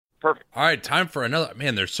Perfect. All right, time for another.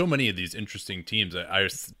 Man, there's so many of these interesting teams. I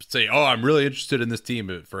say, oh, I'm really interested in this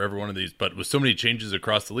team for every one of these, but with so many changes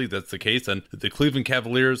across the league, that's the case. And the Cleveland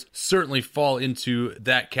Cavaliers certainly fall into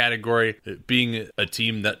that category, being a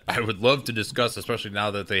team that I would love to discuss, especially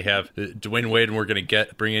now that they have Dwayne Wade, and we're going to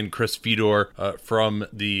bring in Chris Fedor from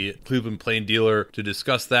the Cleveland Plain Dealer to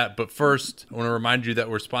discuss that. But first, I want to remind you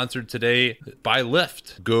that we're sponsored today by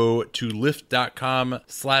Lyft. Go to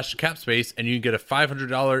lyft.com/capspace and you can get a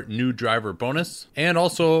 $500 new driver bonus, and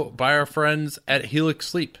also by our friends at Helix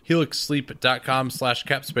Sleep.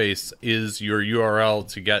 HelixSleep.com/capspace is your URL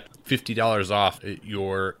to get $50 off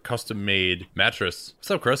your custom-made mattress.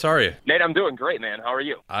 What's up, Chris? How are you? Nate, I'm doing great, man. How are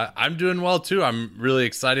you? I'm doing well, too. I'm really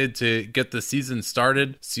excited to get the season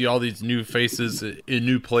started, see all these new faces in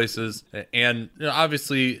new places, and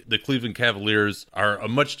obviously the Cleveland Cavaliers are a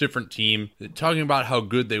much different team. Talking about how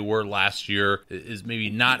good they were last year is maybe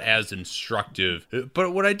not as instructive,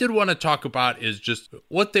 but what I did want to talk about is just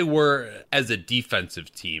what they were as a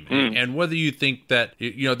defensive team, and whether you think that,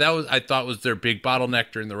 that was, I thought, was their big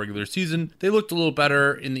bottleneck during the regular season. They looked a little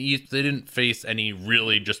better in the East. They didn't face any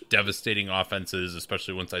really just devastating offenses,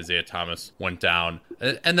 especially once Isaiah Thomas went down.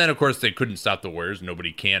 And then, of course, they couldn't stop the Warriors.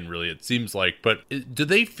 Nobody can, really, it seems like. But do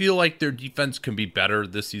they feel like their defense can be better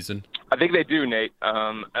this season? I think they do, Nate.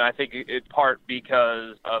 And I think it's part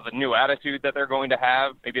because of a new attitude that they're going to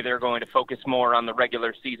have. Maybe they're going to focus more on the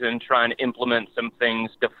regular season, trying to implement some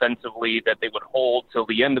things defensively that they would hold till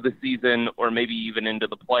the end of the season, or maybe even into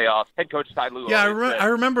the playoffs. Head coach Ty Lue. Yeah, I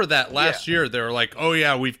remember that last year. They were like, oh,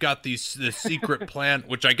 yeah, we've got this secret plan,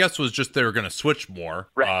 which I guess was just they were going to switch more.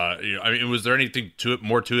 Right. I mean, was there anything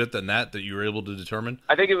more to it than that you were able to determine?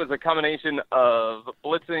 I think it was a combination of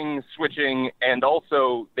blitzing, switching, and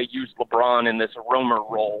also they used LeBron in this roamer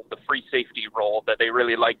role, the free safety role that they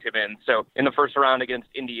really liked him in. So in the first round against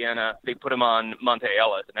Indiana, they put him on Monte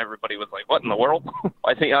Ellis, and everybody was like, what in the world?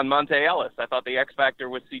 Why is he on Monte Ellis? I thought the X factor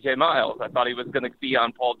was CJ Miles. I thought he was going to be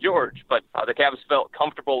on Paul George, but the Cavs felt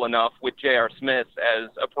comfortable enough with J.R. Smith as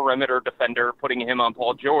a perimeter defender, putting him on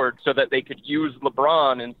Paul George so that they could use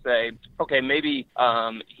LeBron and say, okay, maybe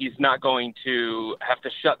he's not going to have to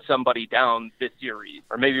shut somebody down this series,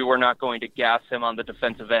 or maybe we're not going to gas him on the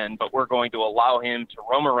defensive end, but we're going to allow him to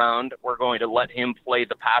roam around. We're going to let him play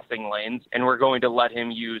the passing lanes, and we're going to let him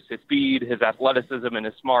use his speed, his athleticism, and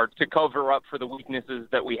his smarts to cover up for the weaknesses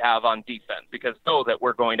that we have on defense, because know that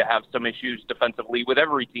we're going to have some issues defensively with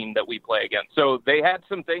every team that we play against. So they had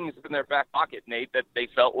some things in their back pocket, Nate, that they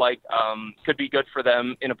felt like could be good for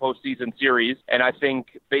them in a postseason series. And I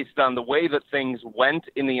think based on the way that things went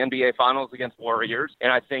in the NBA Finals against Warriors,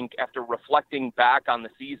 and I think after reflecting back on the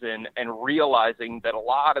season and realizing that a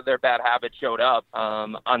lot of their bad habits showed up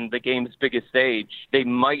on the game's biggest stage, they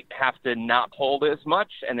might have to not hold as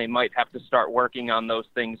much, and they might have to start working on those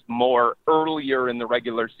things more earlier in the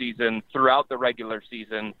regular season, throughout the regular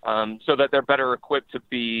season, so that they're better equipped to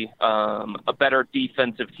be a better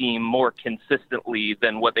defensive team more consistently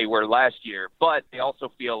than what they were last year. But they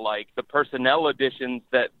also feel like the personnel additions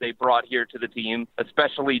that they brought here to the team,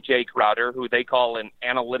 especially Jay Crowder, who they call an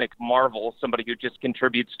analytic marvel, somebody who just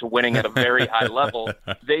contributes to winning at a very high level,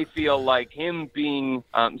 they feel like him being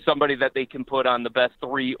somebody that they can put on the best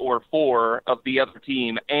 3 or 4 of the other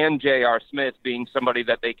team, and J.R. Smith being somebody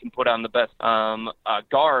that they can put on the best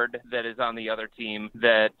guard that is on the other team,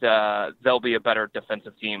 that they'll be a better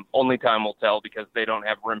defensive team. Only time will tell, because they don't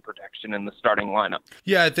have rim protection in the starting lineup.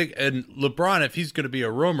 Yeah, I think, and LeBron, if he's going to be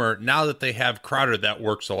a roamer, now that they have Crowder, that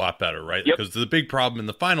works a lot better, right? Yep. Because the big problem in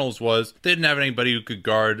the finals was they didn't have anybody who could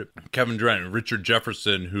guard Kevin Durant. Richard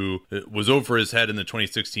Jefferson, who was over his head in the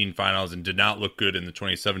 2016 finals and did not look good in the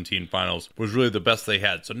 2017 finals, was really the best they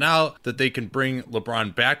had. So now that they can bring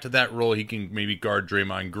LeBron back to that role, he can maybe guard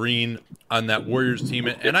Draymond Green on that Warriors team.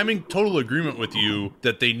 And I'm in total agreement with you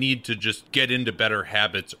that they need to just get into better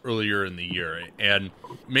habits earlier in the year. And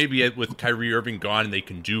maybe with Kyrie Irving gone, they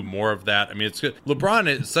can do more of that. I mean, it's good.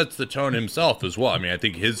 LeBron sets the tone himself as well. I mean, I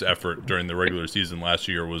think his effort during the regular season last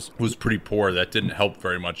year was pretty poor. That didn't help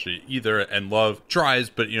very much either. And Love tries,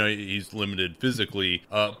 but, he's limited physically.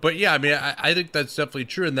 But yeah, I mean, I think that's definitely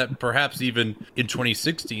true. And that perhaps even in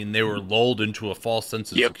 2016, they were lulled into a false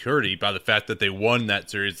sense of security by the fact that they won that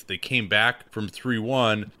series. They came back back from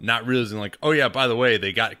 3-1, not realizing like, oh yeah, by the way,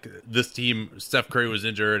 they got this team, Steph Curry was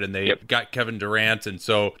injured and they got Kevin Durant. And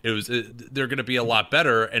so they're going to be a lot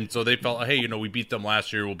better. And so they felt, hey, we beat them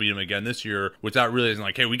last year, we'll beat them again this year, without realizing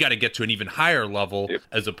like, hey, we got to get to an even higher level,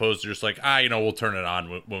 as opposed to just like, we'll turn it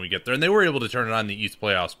on when we get there. And they were able to turn it on in the East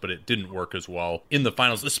playoffs, but it didn't work as well in the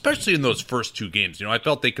finals, especially in those first two games. I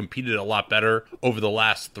felt they competed a lot better over the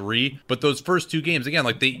last three, but those first two games, again,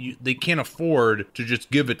 like they can't afford to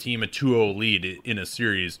just give a team a 2-0 lead in a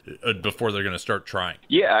series before they're going to start trying.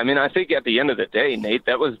 Yeah, I think at the end of the day, Nate,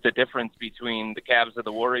 that was the difference between the Cavs and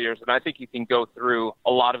the Warriors, and I think you can go through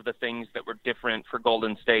a lot of the things that were different for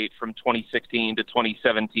Golden State from 2016 to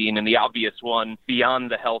 2017, and the obvious one,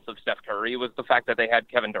 beyond the health of Steph Curry, was the fact that they had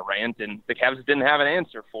Kevin Durant, and the Cavs didn't have an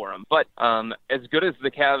answer for him. But as good as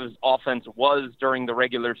the Cavs' offense was during the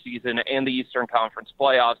regular season and the Eastern Conference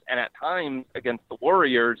playoffs, and at times against the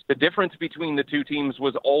Warriors, the difference between the two teams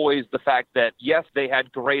was always the fact that, yes, they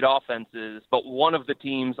had great offenses, but one of the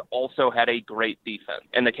teams also had a great defense,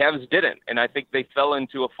 and the Cavs didn't. And I think they fell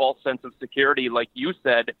into a false sense of security, like you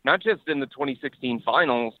said, not just in the 2016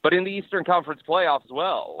 finals, but in the Eastern Conference playoffs as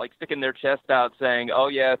well, like sticking their chest out saying, oh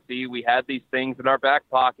yeah, see, we had these things in our back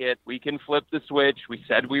pocket, we can flip the switch, we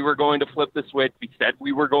said we were going to flip the switch, we said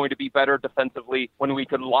we were going to be better defensively when we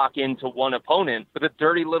could lock into one opponent. But the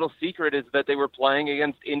dirty little secret is that they were playing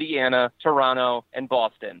against Indiana, Toronto, and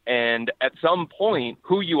Boston. And at some point,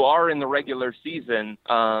 who you are in the regular season,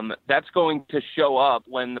 that's going to show up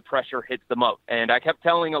when the pressure hits the most. And I kept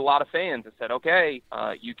telling a lot of fans, I said, okay,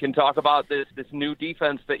 you can talk about this new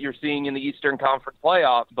defense that you're seeing in the Eastern Conference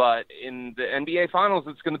playoffs, but in the NBA Finals,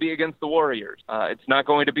 it's going to be against the Warriors. It's not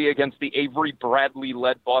going to be against the Avery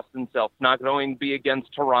Bradley-led Boston Celtics. It's not going to be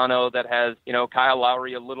against Toronto that has, Kyle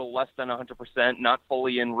Lowry a little less than 100%, not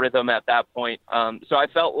fully in rhythm at that point. So I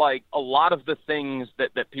felt like a lot of the things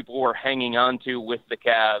that people were hanging on to with the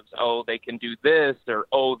Cavs, oh, they can do this, or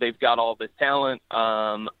oh, they've got all this talent.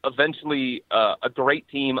 Eventually, a great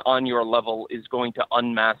team on your level is going to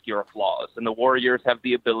unmask your flaws. And the Warriors have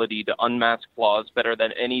the ability to unmask flaws better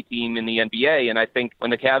than any team in the NBA. And I think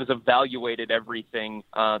when the Cavs evaluated everything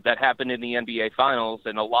that happened in the NBA Finals,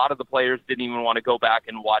 and a lot of the players didn't even want to go back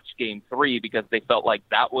and watch Game 3 because they felt like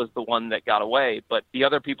that was the one that got away. But the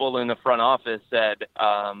other people in the front office said,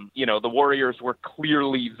 the Warriors were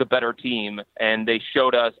clearly the better team, and they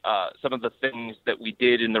showed us some of the things that we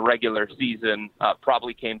did in the regular season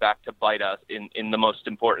probably came back to bite us in the most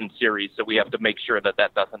important series. So we have to make sure that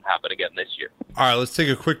doesn't happen again this year. All right, let's take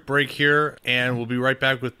a quick break here, and we'll be right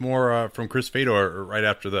back with more from Chris Fedor right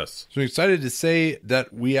after this. So I'm excited to say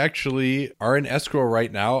that we actually are in escrow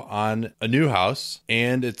right now on a new house,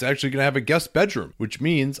 and it's actually going to have a guest bedroom, which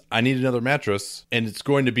means I need another mattress, and it's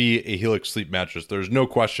going to be a Helix Sleep mattress. There's no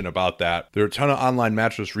question about that. There are a ton of online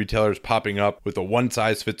mattress retailers popping up with a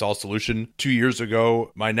one-size-fits-all solution. 2 years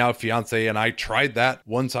ago, my now fiance and I tried that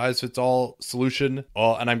one-size-fits-all solution,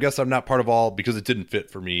 and I guess I'm not part of all because it didn't fit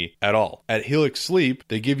for me at all. At Helix Sleep,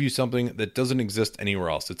 they give you something that doesn't exist anywhere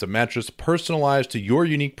else. It's a mattress personalized to your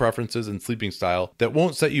unique preferences and sleeping style that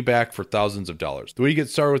won't set you back for thousands of dollars. The way you get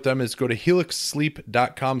started with them is go to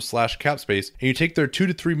helixsleep.com/capspace and you take their 2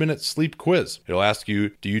 to 3 minute sleep quiz. It'll ask you,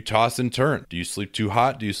 do you toss and turn? Do you sleep too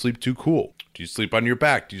hot? Do you sleep too cool? Do you sleep on your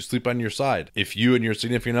back? Do you sleep on your side? If you and your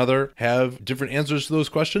significant other have different answers to those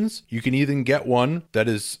questions, you can even get one that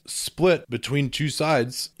is split between two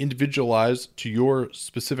sides, individualized to your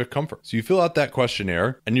specific comfort. So you fill out that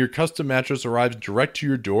questionnaire and your custom mattress arrives direct to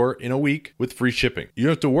your door in a week with free shipping. You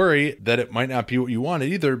don't have to worry that it might not be what you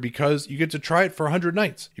wanted either because you get to try it for 100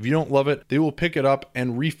 nights. If you don't love it, they will pick it up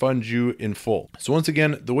and refund you in full. So once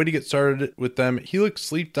again, the way to get started with them,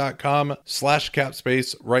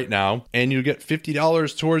 helixsleep.com/capspace right now, and you get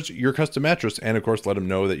 $50 towards your custom mattress. And of course, let them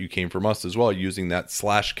know that you came from us as well using that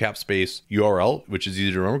 /capspace URL, which is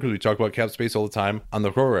easy to remember because we talk about Capspace all the time on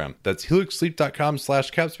the program. That's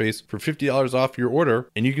helixsleep.com/capspace for $50 off your order,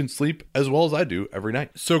 and you can sleep as well as I do every night.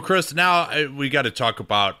 So Chris, now we got to talk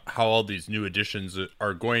about how all these new additions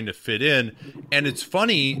are going to fit in. And it's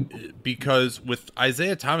funny because with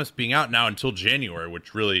Isaiah Thomas being out now until January,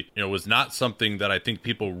 which really, was not something that I think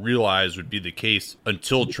people realized would be the case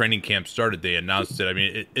until training camp started. They announced it. I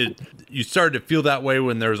mean, you started to feel that way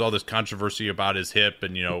when there was all this controversy about his hip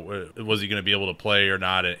and, was he going to be able to play or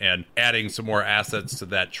not? And adding some more assets to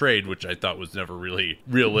that trade, which I thought was never really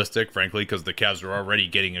realistic, frankly, because the Cavs were already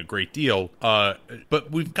getting a great deal.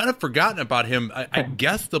 But we've kind of forgotten about him. I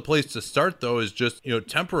guess the place to start, though, is just,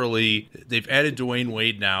 temporarily, they've added Dwayne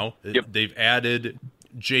Wade now. Yep. They've added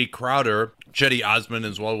Jay Crowder, Cedi Osman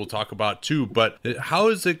as well we'll talk about too. But how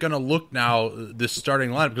is it going to look now, this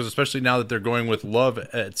starting lineup? Because especially now that they're going with Love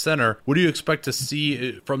at center, what do you expect to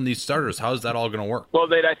see from these starters? How is that all going to work? Well,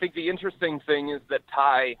 Nate, I think the interesting thing is that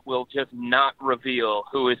Ty will just not reveal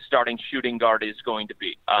who his starting shooting guard is going to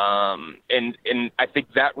be. And I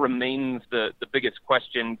think that remains the biggest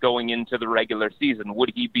question going into the regular season.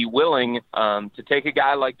 Would he be willing to take a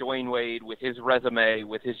guy like Dwayne Wade with his resume,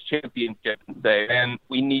 with his championship, and say, man,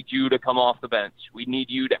 we need you to come off the bench. We need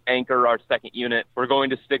you to anchor our second unit. We're going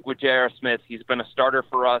to stick with J.R. Smith. He's been a starter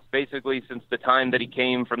for us basically since the time that he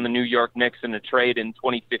came from the New York Knicks in a trade in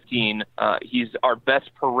 2015. He's our best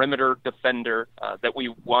perimeter defender that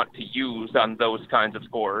we want to use on those kinds of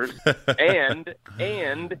scores. and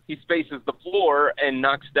he spaces the floor and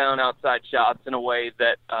knocks down outside shots in a way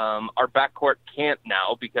that our backcourt can't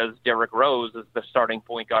now because Derrick Rose is the starting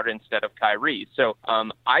point guard instead of Kyrie. So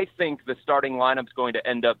I think the starting lineup's going to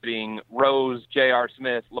end up being Rose, J.R.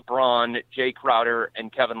 Smith, LeBron, Jay Crowder,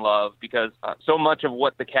 and Kevin Love, because so much of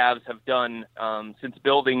what the Cavs have done since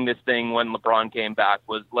building this thing when LeBron came back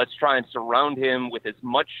was let's try and surround him with as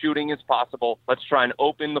much shooting as possible. Let's try and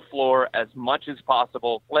open the floor as much as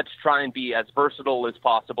possible. Let's try and be as versatile as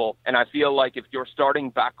possible. And I feel like if your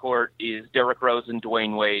starting backcourt is Derrick Rose and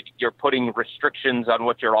Dwayne Wade, you're putting restrictions on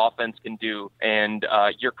what your offense can do, and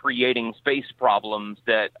you're creating space problems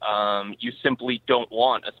that you simply don't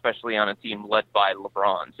want, especially on a team led by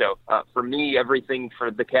LeBron. So for me, everything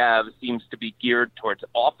for the Cavs seems to be geared towards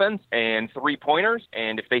offense and three-pointers.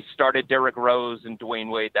 And if they started Derrick Rose and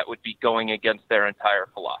Dwayne Wade, that would be going against their entire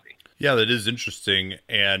philosophy. Yeah, that is interesting.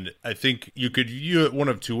 And I think you could view it one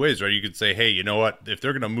of two ways, right? You could say, hey, you know what? If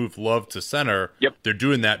they're going to move Love to center, they're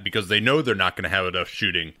doing that because they know they're not going to have enough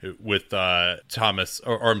shooting with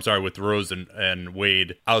with Rose and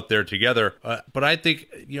Wade out there together. But I think,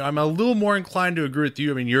 I'm a little more inclined to agree with you.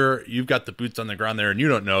 I mean, you've got the boots on the ground there and you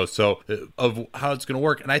don't know of how it's going to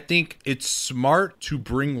work. And I think it's smart to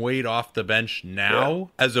bring Wade off the bench now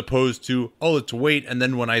as opposed to, let's wait. And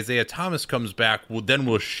then when Isaiah Thomas comes back, then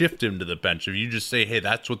we'll shift him to the bench. If you just say, hey,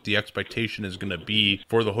 that's what the expectation is going to be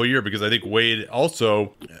for the whole year, because I think Wade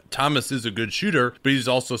also, Thomas is a good shooter, but he's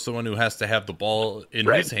also someone who has to have the ball in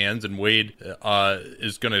his hands, and Wade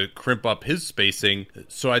is going to crimp up his spacing.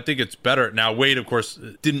 So I think it's better. Now, Wade, of course,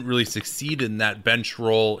 didn't really succeed in that bench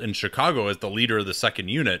role in Chicago as the leader of the second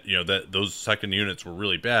unit. Those second units were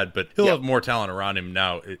really bad, but he'll have more talent around him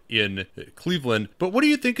now in Cleveland. But what do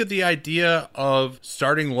you think of the idea of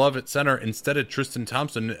starting Love at center instead of Tristan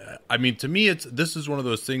Thompson? I mean, to me, this is one of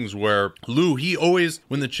those things where Lou,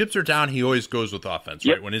 when the chips are down, he always goes with offense,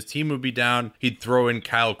 right? When his team would be down, he'd throw in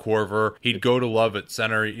Kyle Korver. He'd go to Love at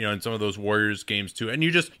center, in some of those Warriors games too. And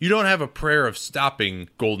you don't have a prayer of stopping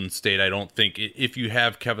Golden State, I don't think, if you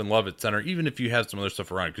have Kevin Love at center, even if you have some other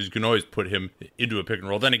stuff around, because you can always put him into a pick and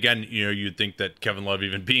roll. Then again, you'd think that Kevin Love,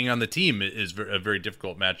 even being on the team, is a very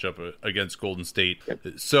difficult matchup against Golden State.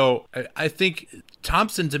 So I think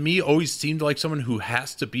Thompson, to me, always seemed like someone who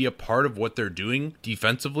has to be a part of what they're doing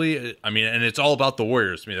defensively. I mean, and it's all about the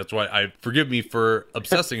Warriors. I mean, that's why forgive me for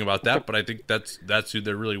obsessing about that, but I think that's who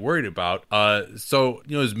they're really worried about. So,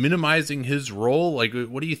 is minimizing his role, like,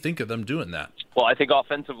 what do you think of them doing that? Well, I think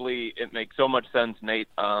offensively it makes so much sense, Nate,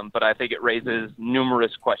 but I think it raises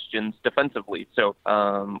numerous questions defensively. So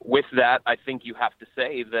with that, I think you have to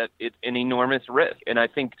say that it's an enormous risk. And I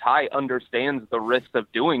think Ty understands the risks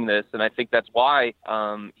of doing this, and I think that's why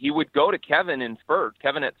he would go to Kevin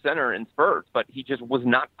at center in spurts, but he just was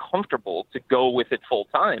not comfortable to go with it full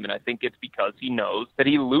time. And I think it's because he knows that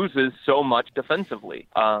he loses so much defensively.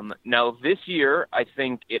 Now, this year, I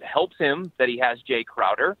think it helps him that he has Jay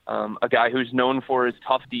Crowder, a guy who's known for his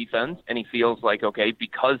tough defense, and he feels like, okay,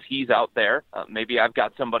 because he's out there, maybe I've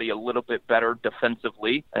got somebody a little bit better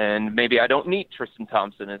defensively, and maybe I don't need Tristan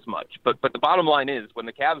Thompson as much. But the bottom line is, when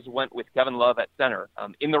the Cavs went with Kevin Love at center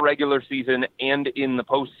in the regular season and in the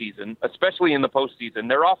postseason, especially in the postseason,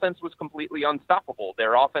 their offense was completely unstoppable.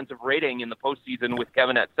 Their offensive rating in the postseason with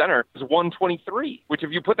Kevin at center was 123, which,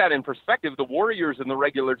 if you put that in perspective, the Warriors in the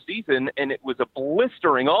regular season, and it was a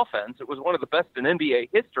blistering offense, it was one of the best in NBA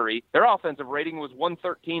history, their offensive rating was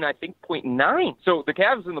 113, I think, 0.9. So the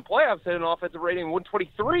Cavs in the playoffs had an offensive rating of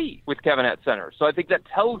 123 with Kevin at center. So I think that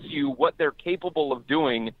tells you what they're capable of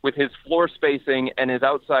doing with his floor spacing and his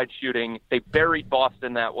outside shooting. They buried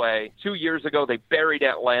Boston that way. 2 years ago, they buried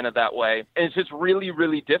Atlanta that way. And it's just really,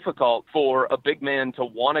 really difficult for a big man to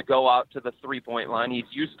want to go out to the three-point line. He's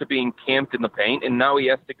used to being camped in the paint, and now he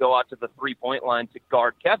has to go out to the three-point line to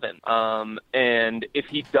guard Kevin. And if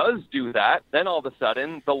he does do that, then all of a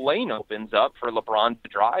sudden the lane opens up. up for LeBron to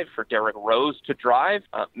drive, for Derrick Rose to drive,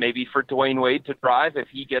 maybe for Dwayne Wade to drive if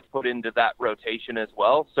he gets put into that rotation as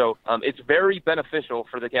well. So it's very beneficial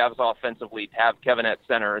for the Cavs offensively to have Kevin at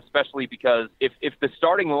center, especially because if the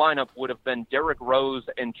starting lineup would have been Derrick Rose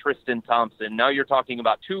and Tristan Thompson, now you're talking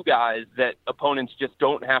about two guys that opponents just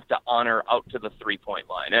don't have to honor out to the three-point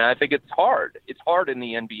line. And I think it's hard. It's hard in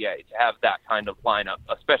the NBA to have that kind of lineup,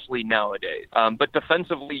 especially nowadays. But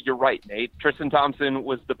defensively, you're right, Nate. Tristan Thompson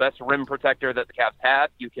was the best rim protector that the Cavs had.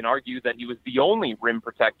 You can argue that he was the only rim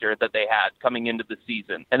protector that they had coming into the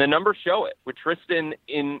season. And the numbers show it. With Tristan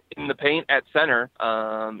in the paint at center,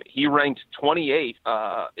 he ranked 28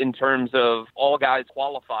 in terms of all guys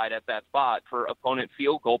qualified at that spot for opponent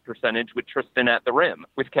field goal percentage with Tristan at the rim.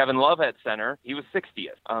 With Kevin Love at center, he was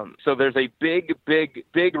 60th. So there's a big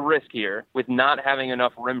risk here with not having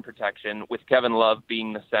enough rim protection with Kevin Love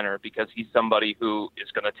being the center, because he's somebody who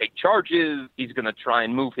is going to take charges. He's going to try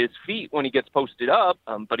and move his feet when he gets posted up,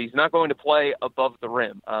 but he's not going to play above the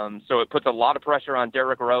rim. So it puts a lot of pressure on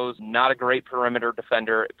Derrick Rose, not a great perimeter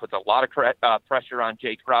defender. It puts a lot of pressure on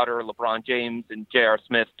Jay Crowder, LeBron James, and J.R.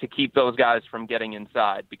 Smith to keep those guys from getting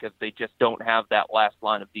inside, because they just don't have that last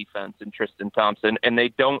line of defense in Tristan Thompson, and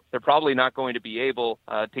they're probably not going to be able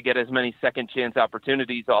to get as many second chance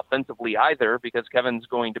opportunities offensively either, because Kevin's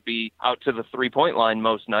going to be out to the three-point line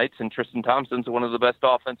most nights, and Tristan Thompson's one of the best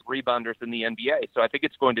offensive rebounders in the NBA. So I think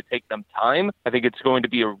it's going to take them time. I think it's going to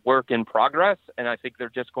be a work in progress, and I think they're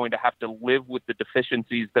just going to have to live with the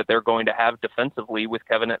deficiencies that they're going to have defensively with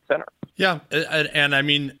Kevin at center. Yeah, and I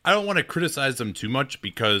mean, I don't want to criticize them too much,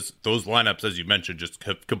 because those lineups, as you mentioned, just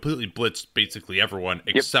have completely blitzed basically everyone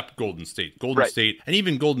except Golden State. Golden State, and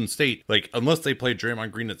even Golden State, like, unless they play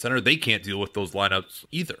Draymond Green at center, they can't deal with those lineups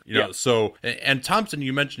either. You know, so, and Thompson,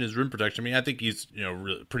 you mentioned his rim protection. I mean, I think he's,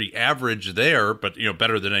 really pretty average there, but,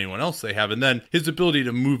 better than anyone else they have. And then his ability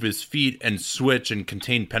to move his feet and switch and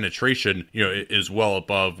contain penetration, is well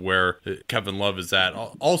above where Kevin Love is at.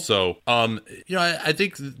 Also, I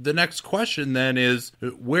think the next question then is,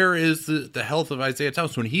 where is the health of Isaiah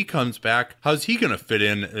Thomas when he comes back? How's he going to fit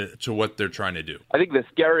in to what they're trying to do? I think the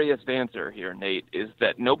scariest answer here, Nate, is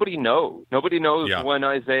that nobody knows. Nobody knows when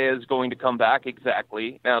Isaiah is going to come back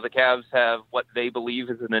exactly. Now, the Cavs have what they believe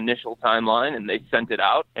is an initial timeline, and they sent it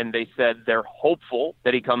out, and they said they're hopeful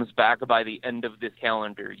that he comes back by the end of this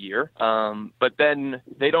calendar year. But then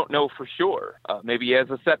they don't know for sure. Maybe he has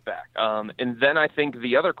a setback. And then I think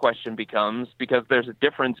the other question becomes, because there's a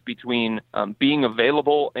difference between being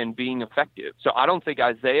available and being effective. So I don't think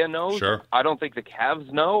Isaiah knows. Sure. I don't think the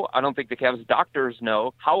Cavs know. I don't think the Cavs doctors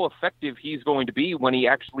know how effective he's going to be when he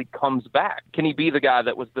actually comes back. Can he be the guy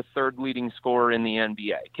that was the third leading scorer in the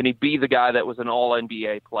NBA? Can he be the guy that was an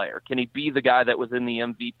all-NBA player? Can he be the guy that was in the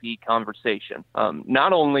MVP conversation?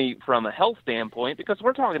 Not only from a health standpoint, because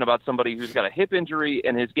we're talking about somebody who's got a hip injury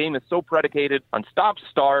and his game is so predicated on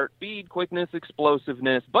stop-start, speed, quickness,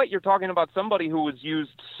 explosiveness, but you're talking about somebody who was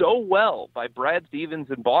used so well by Brad Stevens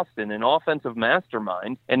in Boston, an offensive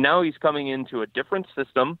mastermind, and now he's coming into a different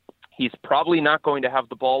system. He's probably not going to have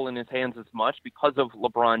the ball in his hands as much because of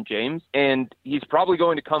LeBron James, and he's probably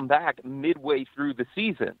going to come back midway through the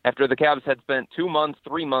season after the Cavs had spent 2 months,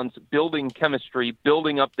 3 months building chemistry,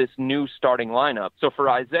 building up this new starting lineup. So for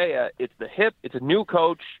Isaiah, it's the hip, it's a new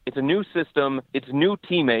coach, it's a new system, it's new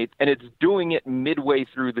teammates, and it's doing it midway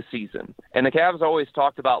through the season. And the Cavs always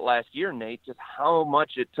talked about last year, Nate, just how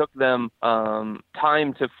much it took them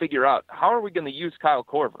time to figure out, how are we going to use Kyle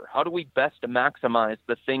Korver? How do we best maximize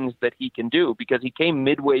the things that he can do? Because he came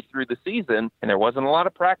midway through the season and there wasn't a lot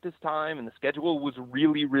of practice time and the schedule was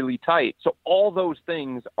really, really tight. So all those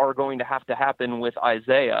things are going to have to happen with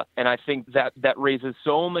Isaiah. And I think that raises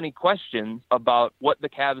so many questions about what the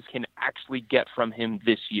Cavs can actually get from him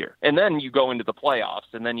this year. And then you go into the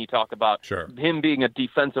playoffs and then you talk about him being a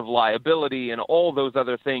defensive liability, and all those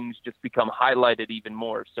other things just become highlighted even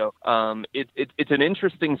more. So it's an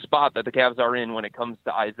interesting spot that the Cavs are in when it comes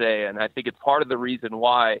to Isaiah. And I think it's part of the reason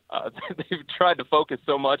why they've tried to focus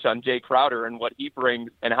so much on Jay Crowder and what he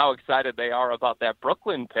brings and how excited they are about that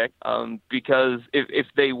Brooklyn pick, because if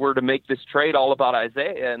they were to make this trade all about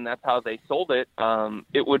Isaiah and that's how they sold it,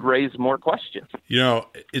 it would raise more questions.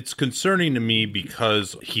 It's concerning to me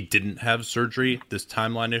because he didn't have surgery, this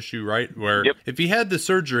timeline issue, right? Where if he had the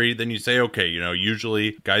surgery, then you say, okay,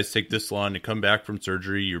 usually guys take this long to come back from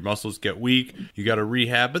surgery, your muscles get weak, you got to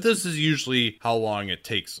rehab, but this is usually how long it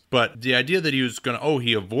takes. But the idea that he was going to,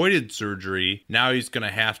 he avoided avoided surgery. Now he's going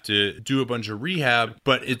to have to do a bunch of rehab,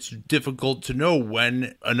 but it's difficult to know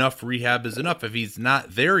when enough rehab is enough if he's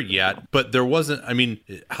not there yet. But there wasn't, I mean,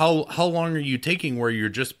 how long are you taking where you're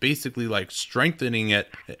just basically like strengthening it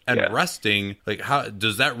and resting? Like, how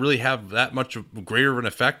does that really have that much greater of an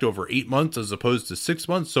effect over 8 months as opposed to 6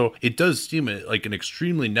 months? So it does seem like an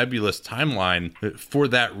extremely nebulous timeline for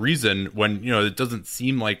that reason, when, you know, it doesn't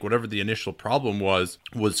seem like whatever the initial problem was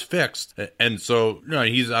fixed. And so, you know,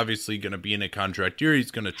 he's obviously going to be in a contract year.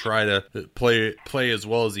 He's going to try to play as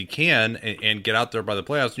well as he can and get out there by the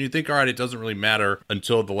playoffs. And you think, all right, it doesn't really matter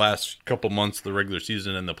until the last couple months of the regular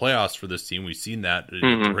season and the playoffs for this team. We've seen that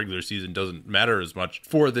the regular season doesn't matter as much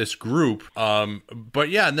for this group. But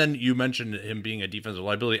yeah, and then you mentioned him being a defensive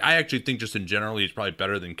liability. I actually think just in general, he's probably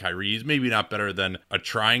better than Kyrie. He's maybe not better than a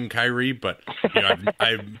trying Kyrie, but you know,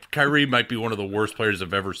 Kyrie might be one of the worst players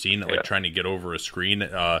I've ever seen at like trying to get over a screen.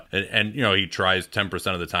 And you know, he tries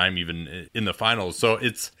 10% of the time, even in the finals. So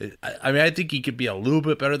I mean, I think he could be a little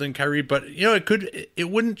bit better than Kyrie, but you know, it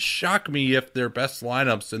wouldn't shock me if their best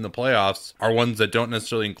lineups in the playoffs are ones that don't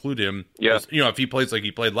necessarily include him. Yeah. You know, if he plays like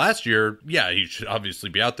he played last year, yeah, he should obviously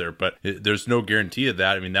be out there, but there's no guarantee of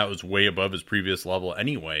that. I mean, that was way above his previous level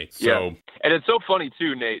anyway. So, and it's so funny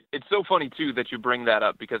too, Nate. It's so funny too that you bring that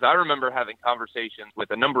up, because I remember having conversations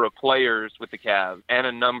with a number of players with the Cavs and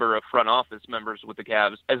a number of front office members with the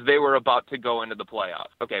Cavs as they were about to go into the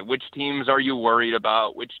playoffs. Okay, which teams are you worried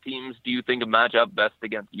about? Which teams do you think match up best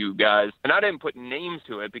against you guys? And I didn't put names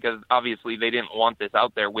to it because obviously they didn't want this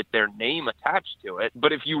out there with their name attached to it.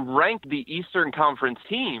 But if you rank the Eastern Conference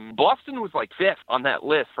team, Boston was like 5th on that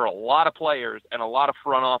list for a lot of players and a lot of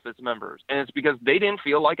front office members. And it's because they didn't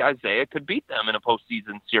feel like Isaiah could beat them in a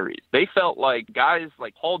postseason series. They felt like guys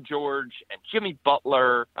like Paul George and Jimmy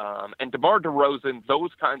Butler and DeMar DeRozan, those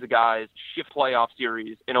kinds of guys, shift playoff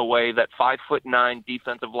series in a way that 5'9"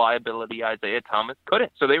 defensive liability Isaiah Thomas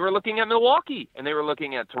couldn't. So they were looking at Milwaukee, and they were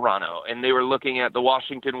looking at Toronto, and they were looking at the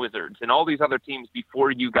Washington Wizards and all these other teams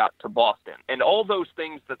before you got to Boston. And all those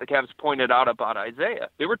things that the Cavs pointed out about Isaiah,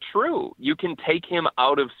 they were true. You can take him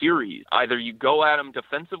out of series. Either you go at him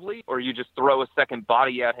defensively or you just throw a second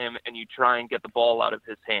body at him and you try and get the ball out of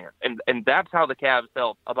his hand. And that's how the Cavs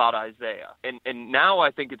felt about Isaiah. And now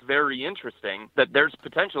I think it's very interesting that there's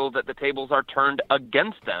potential that the tables are turned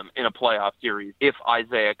against them in a playoff series if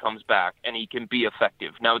Isaiah comes back and he can be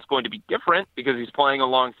effective. Now it's going to be different because he's playing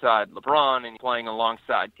alongside LeBron and playing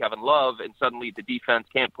alongside Kevin Love, and suddenly the defense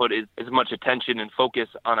can't put as much attention and focus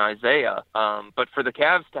on Isaiah. But for the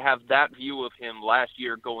Cavs to have that view of him last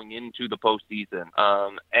year going into the postseason,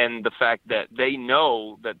 and the fact that they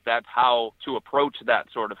know that that's how to approach that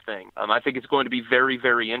sort of thing, I think it's going to be very,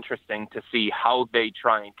 very interesting to see how they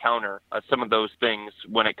try and counter some of those things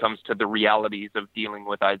when it comes to the realities of dealing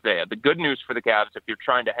with Isaiah. The good news for the Cavs, if you're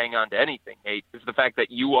trying to hang on to anything, Nate, is the fact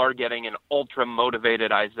that you are getting an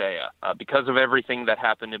ultra-motivated Isaiah because of everything that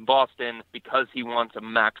happened in Boston, because he wants a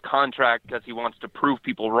max contract, because he wants to prove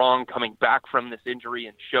people wrong coming back from this injury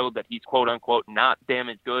and show that he's quote-unquote not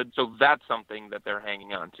damaged good. So that's something that they're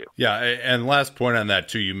hanging on to. Yeah, and last point on that,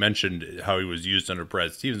 too, you mentioned how he was used under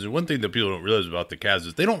Brad Stevens. And one thing that people don't realize about the Cavs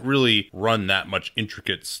is they don't really run that much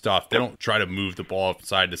intricate stuff. They don't try to move the ball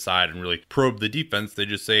side to side and really probe the defense. They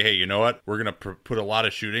just say, hey, you know what? We're going to put a lot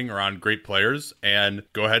of shooting around great players and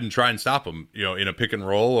go ahead and try and stop them, you know, in a pick and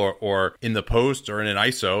roll or in the post or in an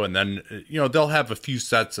ISO. And then, you know, they'll have a few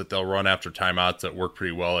sets that they'll run after timeouts that work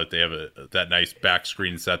pretty well. Like they have that nice back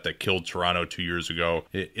screen set that killed Toronto 2 years ago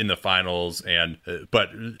in the finals. And but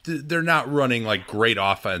they're not running like great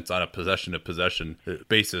offense on a possession to possession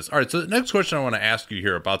basis. All right. So the next question I want to ask you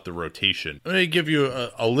here about the rotation. I'm going to give you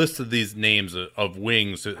a list of these names of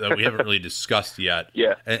wings that we haven't really discussed yet.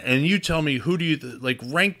 Yeah. And you tell me, who do you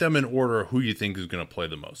rank them in order, who you think is going to play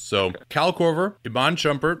the most. So Cal Korver, Iman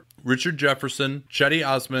Shumpert, Richard Jefferson, Chetty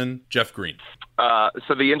Osman, Jeff Green.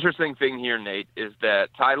 So the interesting thing here, Nate, is that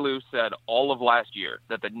Ty Lue said all of last year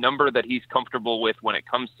that the number that he's comfortable with when it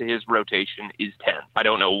comes to his rotation is 10. I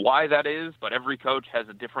don't know why that is, but every coach has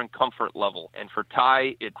a different comfort level. And for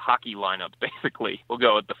Ty, it's hockey lineups, basically. We'll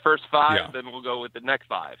go with the first 5, then we'll go with the next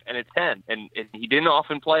 5. And it's 10. And he didn't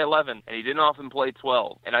often play 11, and he didn't often play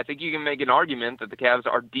 12. And I think you can make an argument that the Cavs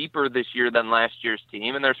are deeper this year than last year's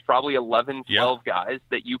team, and there's probably 11, 12 guys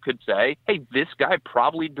that you could say, hey, this guy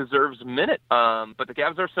probably deserves a minute. but the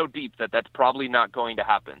Cavs are so deep that that's probably not going to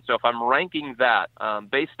happen. So if I'm ranking that,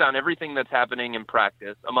 based on everything that's happening in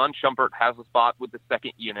practice, Amon Shumpert has a spot with the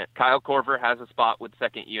second unit, Kyle Korver has a spot with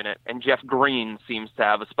second unit, and Jeff Green seems to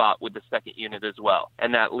have a spot with the second unit as well.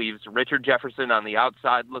 And that leaves Richard Jefferson on the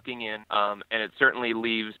outside looking in, and it certainly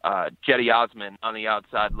leaves Jetty Osman on the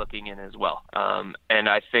outside looking in as well. And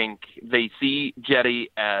I think they see Jetty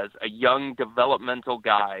as a young developmental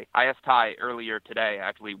guy. I asked Ty earlier today,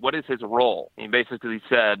 actually, what is his role? He basically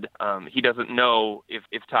said he doesn't know if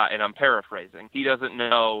Ty, and I'm paraphrasing, he doesn't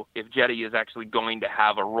know if Jetty is actually going to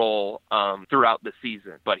have a role throughout the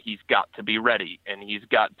season, but he's got to be ready, and he's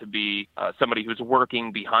got to be somebody who's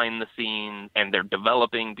working behind the scenes, and they're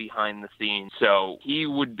developing behind the scenes. So he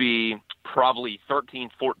would be probably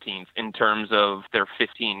 13th, 14th in terms of their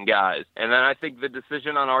 15 guys. And then I think the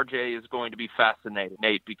decision on RJ is going to be fascinating,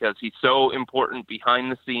 Nate, because he's so important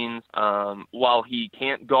behind the scenes. While he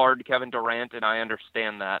can't guard Kevin Durant, and I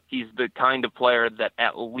understand that, he's the kind of player that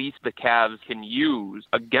at least the Cavs can use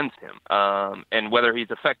against him. And whether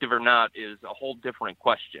he's effective or not is a whole different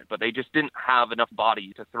question. But they just didn't have enough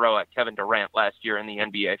body to throw at Kevin Durant last year in the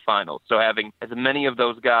NBA Finals. So having as many of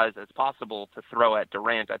those guys as possible to throw at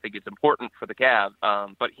Durant, I think it's important for the Cavs.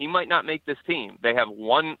 But he might not make this team. They have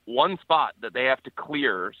one spot that they have to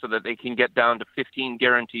clear so that they can get down to 15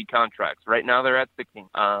 guaranteed contracts. Right now they're at 16.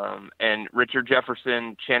 And Richard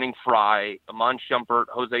Jefferson, Channing Frye, Amon Shumpert,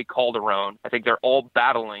 Jose Calderon, I think they're all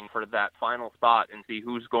battling for that final spot and see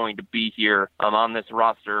who's going to be here on this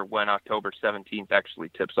roster when October 17th actually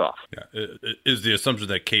tips off. Yeah. Is the assumption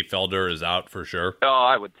that Kay Felder is out for sure? Oh,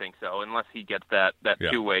 I would think so, unless he gets that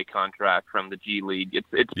two-way contract from the G League.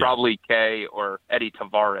 It's probably Kay or Eddie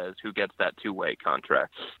Tavares who gets that two-way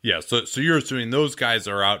contract. Yeah, so you're assuming those guys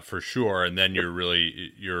are out for sure, and then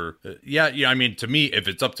I mean, to me, if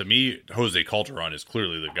it's up to me, Jose Calderon is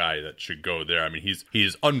clearly the guy that should go there. I mean,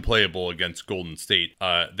 he's unplayable against Golden State.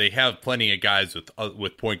 They have plenty of guys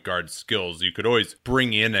with point guard skills. You could always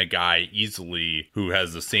bring in a guy easily who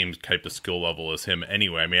has the same type of skill level as him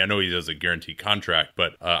anyway. I mean, I know he does a guaranteed contract,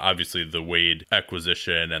 but obviously the Wade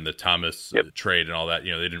acquisition and the Thomas trade and all that, they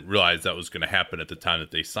didn't realize that was going to happen at the time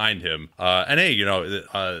that they signed him. And hey,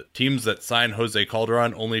 teams that sign Jose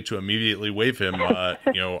Calderon only to immediately waive him,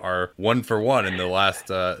 are 1 for 1 in the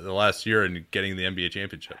last year in getting the NBA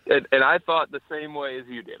championship. And I thought the same way as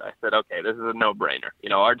you did. I said, okay, this is a no-brainer.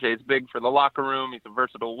 RJ's big for the locker room. He's a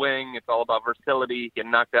versatile wing. It's all about versatility. He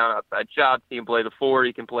can knock down outside shots. He can play the 4.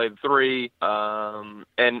 He can play the 3.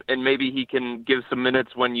 And maybe he can give some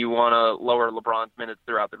minutes when you want to lower LeBron's minutes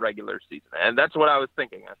throughout the regular season. And that's what I was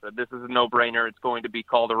thinking. I said, this is a no-brainer. It's going to be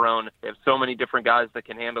Calderon. They have so many different guys that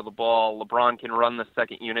can handle the ball. LeBron can run the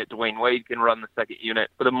second unit. Dwayne Wade can run the second unit.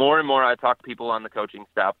 But the more and more I talk to people on the coaching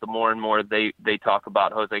staff, the more and more they talk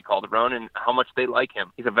about Jose Calderon and how much they like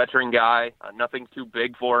him. He's a veteran guy. Nothing's too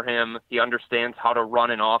big for him. He understands how to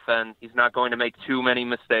run an offense. He's not going to make too many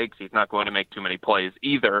mistakes. He's not going to make too many plays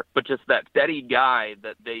either. But just that steady guy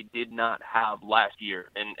that they did not have last year.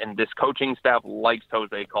 And this coaching staff likes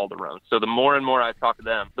Jose Calderon. So the more and more I talk to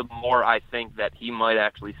them, the more I think that he might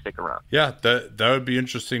actually stick around. Yeah, that would be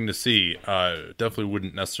interesting to see. Definitely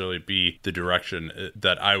wouldn't necessarily be the direction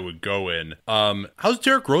that I would go in. How's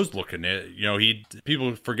Derrick Rose looking?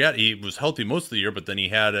 People forget he was healthy most of the year, but then he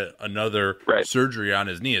had another surgery on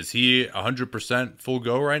his knee. Is he 100% full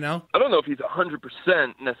go right now? I don't know if he's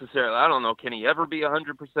 100% necessarily. I don't know. Can he ever be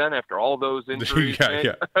 100% after all those injuries?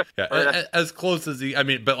 Yeah. As close as he. I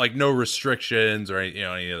mean, but like no restrictions or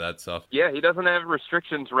any of that stuff. Yeah, he doesn't have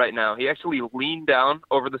restrictions right now. He actually leaned down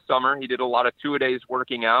over the summer. He did a lot of 2-a-days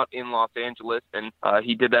working out in Los Angeles, and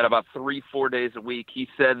he did that about 3-4 days a week. He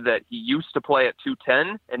said that he used to play at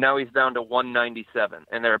 210, and now he's down to 197.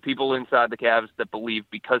 And there are people inside the Cavs that believe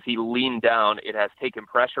because he leaned down, it has taken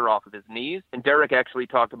pressure off of his knees. And Derek actually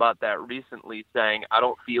talked about that recently, saying, I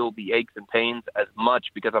don't feel the aches and pains as much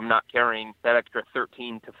because I'm not carrying that extra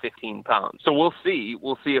 13 to 15 pounds. So we'll see.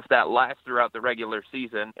 We'll see if that lasts throughout the regular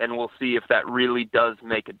season, and we'll see if that really does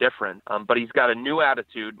make a difference. But he's got a new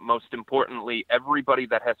attitude. Most importantly, everybody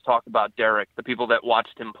that has talked about Derek, the people that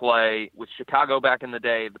watched him play with Chicago back in the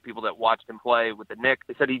day, the people that watched him play with the Knicks,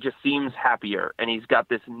 they said he just seems happier, and he's got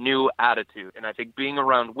this new attitude. And I think being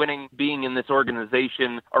around winning, being in this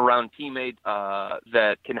organization around teammates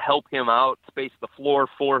that can help him out, space the floor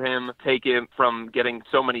for him, take him from getting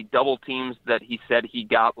so many double teams that he said he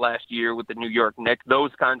got last year with the New York Knicks,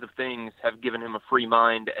 those kinds of things have given him a free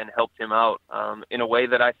mind and helped him out in a way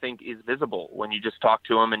that that I think is visible when you just talk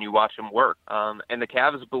to him and you watch him work. And the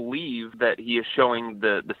Cavs believe that he is showing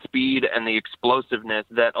the speed and the explosiveness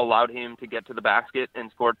that allowed him to get to the basket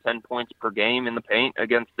and score 10 points per game in the paint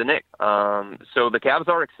against the Knicks. So the Cavs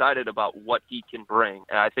are excited about what he can bring.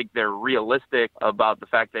 And I think they're realistic about the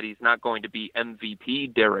fact that he's not going to be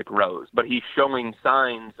MVP Derrick Rose, but he's showing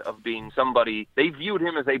signs of being somebody. They viewed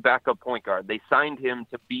him as a backup point guard. They signed him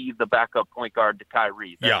to be the backup point guard to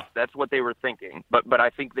Kyrie. That's what they were thinking. But I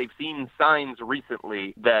think they've seen signs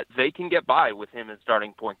recently that they can get by with him as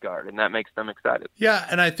starting point guard, and that makes them excited. Yeah,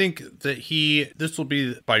 and I think that this will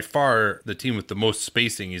be by far the team with the most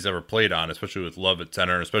spacing he's ever played on, especially with Love at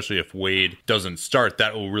center, and especially if Wade doesn't start,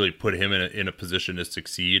 that will really put him in a position to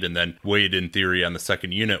succeed. And then Wade, in theory, on the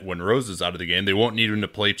second unit when Rose is out of the game, they won't need him to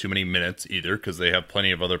play too many minutes either because they have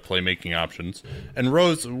plenty of other playmaking options. And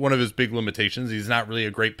Rose, one of his big limitations, he's not really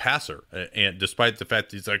a great passer. And despite the fact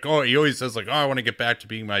that he's like, he always says like, I want to get back to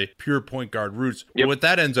being my pure point guard roots. Yep. But what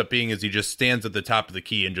that ends up being is he just stands at the top of the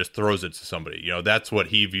key and just throws it to somebody. That's what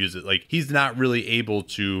he views it like. He's not really able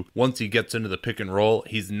to, once he gets into the pick and roll,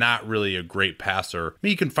 he's not really a great passer. I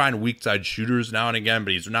mean, he can find weak side shooters now and again,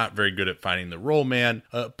 but he's not very good at finding the roll man.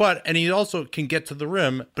 And he also can get to the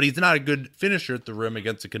rim, but he's not a good finisher at the rim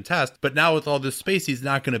against a contest. But now with all this space, he's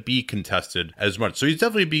not going to be contested as much. So he's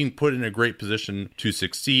definitely being put in a great position to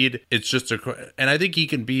succeed. It's just and I think he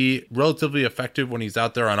can be relatively effective when he's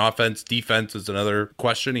out there on offense. Defense is another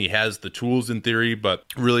question. He has the tools in theory, but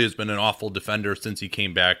really has been an awful defender since he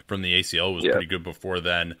came back from the ACL. Was pretty good before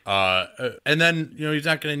then. And then, he's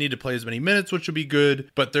not going to need to play as many minutes, which would be good,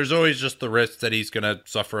 but there's always just the risk that he's going to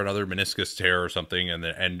suffer another meniscus tear or something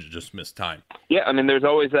and just miss time. Yeah, I mean, there's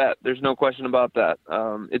always that. There's no question about that.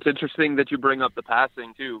 It's interesting that you bring up the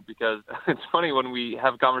passing, too, because it's funny when we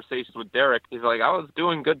have conversations with Derek, he's like, I was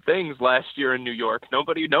doing good things last year in New York.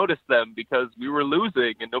 Nobody noticed them because we were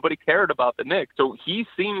losing and nobody cared about the Knicks. So he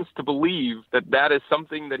seems to believe that is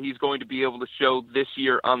something that he's going to be able to show this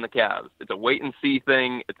year on the Cavs. It's a wait-and-see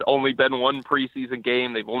thing. It's only been one preseason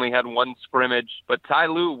game. They've only had one scrimmage. But Ty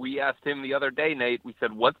Lue, we asked him the other day, Nate, we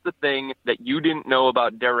said, what's the thing that you didn't know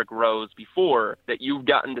about Derrick Rose before that you've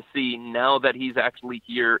gotten to see now that he's actually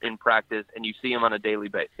here in practice and you see him on a daily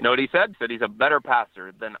basis? You know what he said? He said he's a better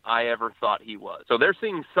passer than I ever thought he was. So they're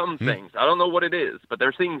seeing some things. I don't know what it is, but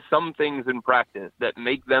they're seeing some things in practice that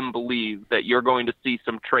make them believe that you're going to see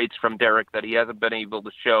some traits from Derrick that he hasn't been able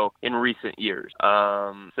to show in recent years.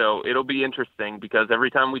 So it'll be interesting because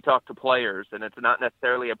every time we talk to players, and it's not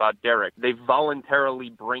necessarily about Derrick, they voluntarily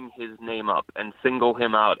bring his name up and single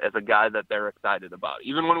him out as a guy that they're excited about.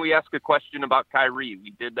 Even when we ask a question about Kyrie,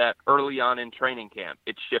 we did that early on in training camp.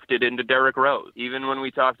 It shifted into Derrick Rose. Even when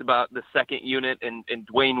we talked about the second unit and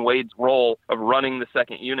Dwayne Wade's role of running the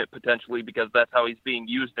second unit potentially because that's how he's being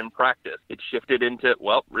used in practice, it shifted into,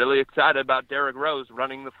 really excited about Derrick Rose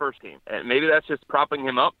running the first team. And maybe that's just propping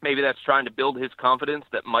him up. Maybe that's trying to build his confidence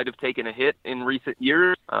that might have taken a hit in recent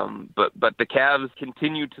years. But the Cavs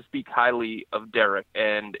continue to speak highly of Derrick,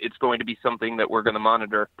 and it's going to be something that we're going to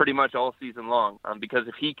monitor pretty much all season long because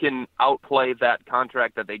if he can outplay that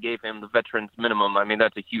contract that they gave him, the veterans minimum, I mean,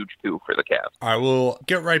 that's a huge coup for the Cavs. I will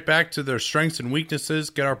get right back to their strengths and weaknesses,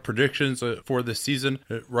 get our predictions for the season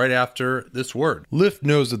right after this word. Lyft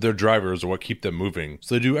knows that their drivers are what keep them moving,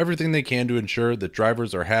 so they do everything they can to ensure that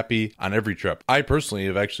drivers are happy on every trip. I personally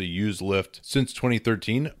have actually used Lyft since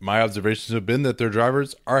 2013. My observations have been that their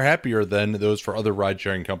drivers are happier than those for other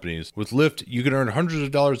ride-sharing companies. With Lyft, you can earn hundreds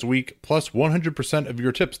of dollars a week, plus 100% of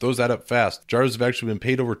your tips. Those add up fast. Drivers have actually been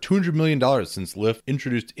paid over $200 million since Lyft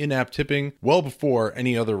introduced in-app tipping well before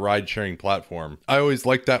any other ride-sharing platform. I always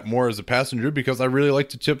like that more as a passenger because I really like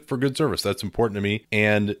to tip for good service. That's important to me,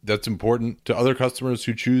 and that's important to other customers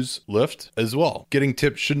who choose Lyft as well. Getting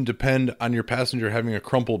tips shouldn't depend on your passenger having a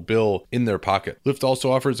crumpled bill in their pocket. Lyft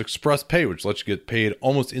also offers Express Pay, which lets you get paid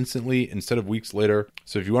almost instantly instead of weeks later.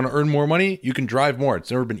 So if you want to earn more money, you can drive more.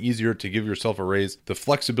 It's never been easier to give yourself a raise. The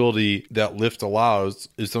flexibility that Lyft allows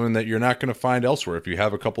is something that you're not going to find elsewhere. If you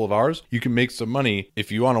have a couple of hours, you can make some money.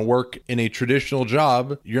 If you want to work in a traditional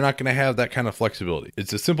job, you're not going to have that kind of flexibility.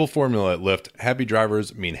 It's a simple formula at Lyft. Happy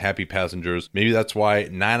drivers mean happy passengers. Maybe that's why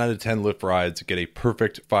 9 out of 10 Lyft rides get a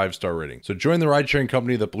perfect 5-star rating. So join the ride-sharing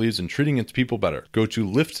company that believes in treating its people better. Go to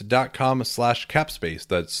lyft.com/capspace.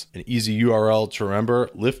 That's an easy URL to remember,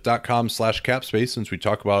 lyft.com/capspace, since we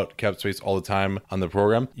talk about cap space all the time on the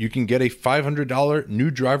program, you can get a $500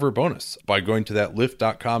 new driver bonus by going to that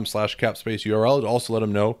lyft.com/capspace URL. Also let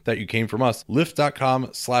them know that you came from us.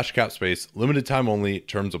 Lyft.com/capspace, limited time only,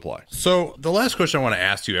 terms apply. So the last question I want to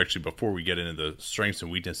ask you actually before we get into the strengths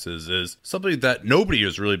and weaknesses is something that nobody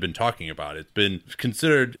has really been talking about. It's been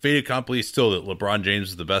considered fait accompli still that LeBron James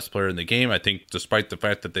is the best player in the game. I think despite the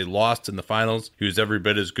fact that they lost in the finals, he was every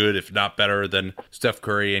bit as good, if not better, than Steph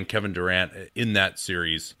Curry and Kevin Durant in that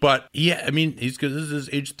series. But yeah, I mean, he's good. This is his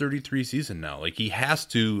age 33 season now. Like, he has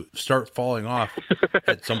to start falling off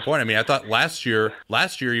at some point. I mean, I thought last year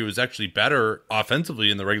he was actually better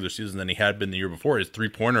offensively in the regular season than he had been the year before. His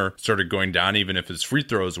three-pointer started going down, even if his free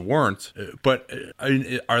throws weren't. But I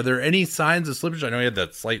mean, are there any signs of slippage? I know he had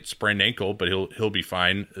that slight sprained ankle, but he'll be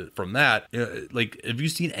fine from that. Like, have you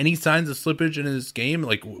seen any signs of slippage in his game?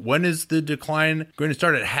 Like, when is the decline going to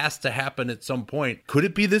start? It has to happen at some point. Could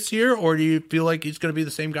it be this year, or do you feel like he's going to be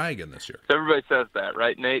the same guy again this year? Everybody says that,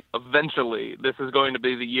 right, Nate? Eventually, this is going to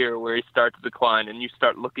be the year where he starts to decline, and you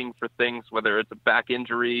start looking for things, whether it's a back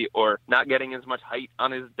injury or not getting as much height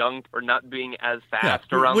on his dunk or not being as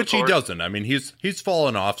fast around which the court. He doesn't. I mean, he's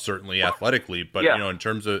fallen off certainly athletically, but you know, in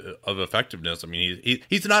terms of effectiveness, I mean,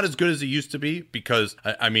 he's not as good as he used to be, because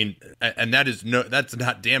I mean, and that's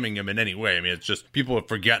not damning him in any way. I mean, it's just people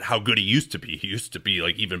forget how good he used to be. He used to be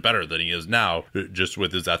like even better than he is now, just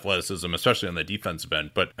with his athleticism, especially on the defensive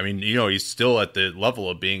end. But I mean, you know, he's still at the level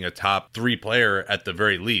of being a top 3 player at the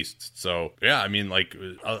very least. So yeah, I mean, like,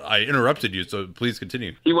 I interrupted you, so please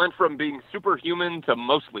continue. He went from being superhuman to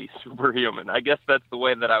mostly superhuman. I guess that's the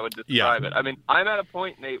way that I would describe it. I mean, I'm at a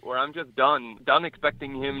point, Nate, where I'm just done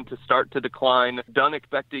expecting him to start to decline, done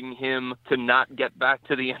expecting him to not get back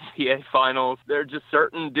to the NBA Finals. There are just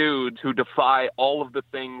certain dudes who defy all of the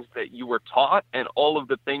things that you were taught and all of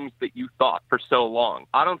the things that you thought for so long.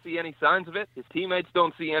 I don't see any signs of it. His teammates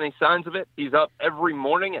don't see any signs of it. He's up every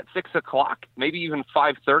morning at 6 o'clock, maybe even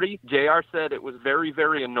 5:30. JR said it was very,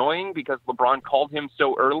 very annoying because LeBron called him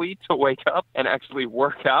so early to wake up and actually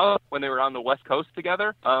work out when they were on the West Coast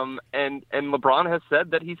together. And LeBron has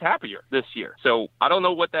said that he's happier this year. So I don't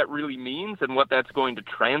know what that really means and what that's going to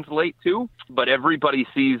translate to, but everybody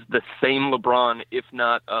sees the same LeBron, if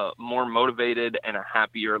not more motivated and a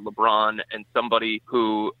happier LeBron, and somebody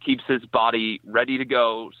who keeps his body ready to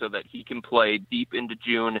go so that he can play deep into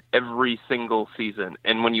June every single season.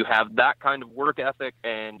 And when you have that kind of work ethic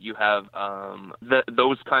and you have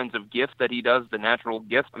those kinds of gifts that he does, the natural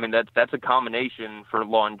gifts, I mean, that's a combination for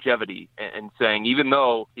longevity, and saying even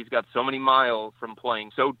though he's got so many miles from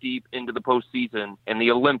playing so deep into the postseason and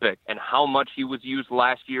the Olympic and how much he was used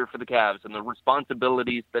last year for the Cavs and the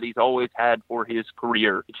responsibilities that he's always had for his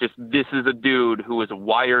career, it's just, this is a dude who is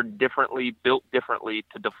wired differently, built differently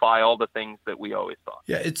to defy all the things that we always thought.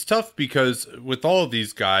 Yeah, it's tough because with all of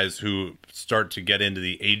these guys who start to get into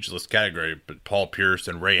the ageless category, but Paul Pierce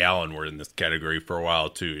and Ray Allen were in this category for a while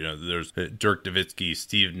too. You know, there's Dirk Nowitzki,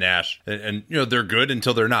 Steve Nash, and you know, they're good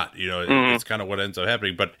until they're not. You know, it's kind of what ends up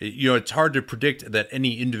happening. But you know, it's hard to predict that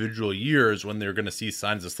any individual years when they're going to see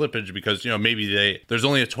signs of slippage, because you know, maybe there's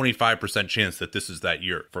only a 25% chance that this is that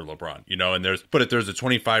year for LeBron. You know, and if there's a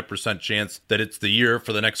 25% chance that it's the year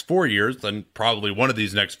for the next 4 years, then probably one of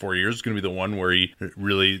these next 4 years is going to be the one where he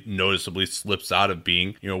really noticeably slips out of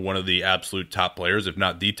being, you know, one of the absolute top players, if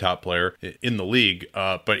not the top player in the league.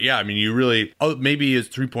 But yeah, I mean, you really, maybe his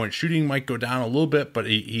 3-point shooting might go down a little bit, but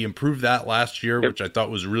he improved that last year, which I thought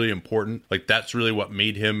was really important. Like, that's really what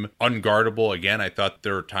made him unguardable. Again, I thought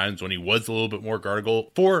there were times when he was a little bit more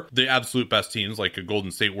guardable for the absolute best teams, like a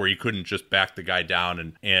Golden State, where you couldn't just back the guy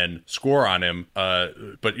down and score on him.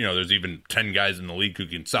 But, you know, there's even 10 guys in the league who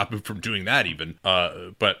can stop him from doing that even.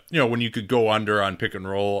 But, you know, when you could go under on pick and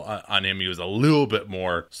roll on him, he was a little bit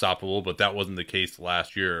more stoppable, but that wasn't the case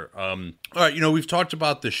last year. All right, you know, we've talked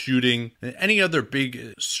about the shooting. Any other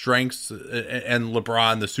big strengths, and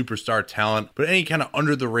LeBron, the superstar talent, but any kind of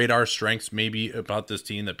under the radar strengths maybe about this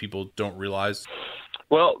team that people don't realize?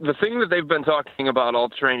 Well, the thing that they've been talking about all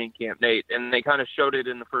training camp, Nate, and they kind of showed it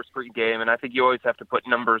in the first pregame, and I think you always have to put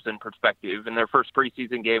numbers in perspective. And their first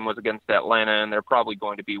preseason game was against Atlanta, and they're probably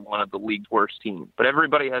going to be one of the league's worst teams. But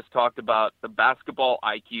everybody has talked about the basketball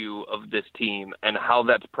IQ of this team and how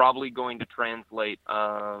that's probably going to translate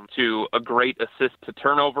to a great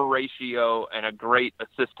assist-to-turnover ratio and a great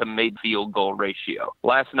assist-to-made field goal ratio.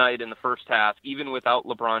 Last night in the first half, even without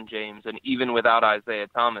LeBron James and even without Isaiah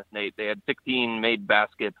Thomas, Nate, they had 16 made baskets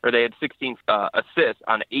baskets, or they had 16 assists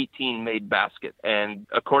on 18 made baskets. And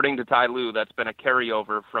according to Ty Lue, that's been a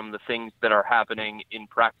carryover from the things that are happening in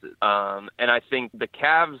practice. And I think the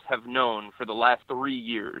Cavs have known for the last 3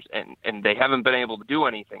 years, and they haven't been able to do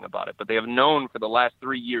anything about it, but they have known for the last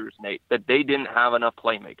 3 years, Nate, that they didn't have enough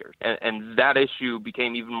playmakers. And that issue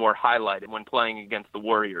became even more highlighted when playing against the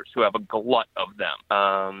Warriors, who have a glut of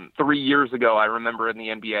them. 3 years ago, I remember in the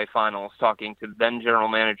NBA Finals talking to then general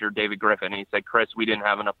manager David Griffin, and he said, Chris, we didn't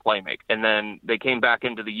have enough playmakers. And then they came back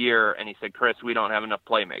into the year, and he said, Chris, we don't have enough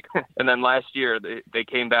playmakers. And then last year, they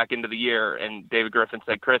came back into the year, and David Griffin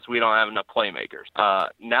said, Chris, we don't have enough playmakers.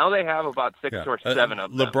 Now they have about six or seven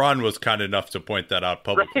of them. LeBron was kind enough to point that out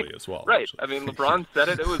publicly as well. Right. I mean, LeBron said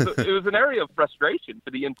it. It was an area of frustration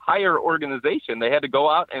for the entire organization. They had to go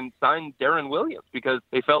out and sign Deron Williams because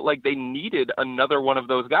they felt like they needed another one of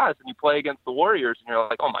those guys. And you play against the Warriors, and you're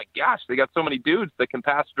like, oh my gosh, they got so many dudes that can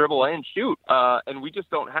pass, dribble, and shoot. And we just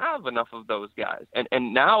don't have enough of those guys.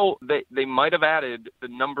 And now they might have added the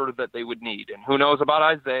number that they would need. And who knows about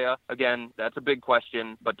Isaiah? Again, that's a big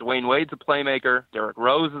question. But Dwayne Wade's a playmaker. Derrick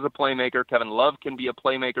Rose is a playmaker. Kevin Love can be a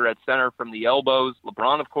playmaker at center from the elbows.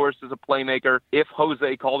 LeBron, of course, is a playmaker. If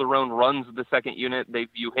Jose Calderon runs the second unit, they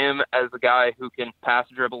view him as a guy who can pass,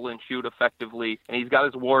 dribble, and shoot effectively. And he's got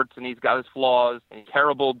his warts and he's got his flaws. And he's a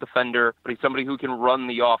terrible defender, but he's somebody who can run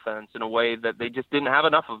the offense in a way that they just didn't have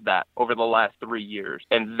enough of that over the last 3 years.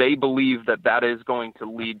 And they believe that that is going to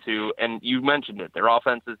lead to, and you mentioned it, their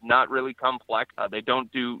offense is not really complex. They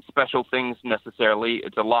don't do special things necessarily.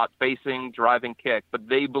 It's a lot spacing, driving, kick. But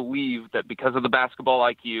they believe that because of the basketball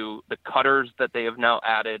IQ, the cutters that they have now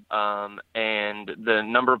added, and the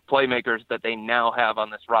number of playmakers that they now have on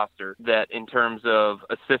this roster, that in terms of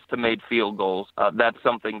assists to made field goals, that's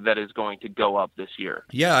something that is going to go up this year.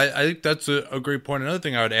 Yeah, I think that's a great point. Another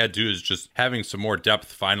thing I would add too is just having some more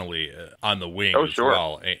depth finally on the wing as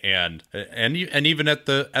well, and even at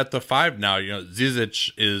the five now. You know,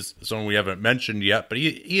 Zizic is someone we haven't mentioned yet, but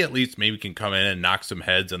he at least maybe can come in and knock some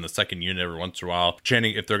heads on the second unit every once in a while.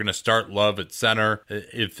 Channing, if they're going to start Love at center,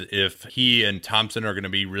 if he and Thompson are going to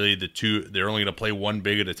be really the two, they're only going to play one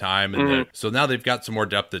big at a time, and so now they've got some more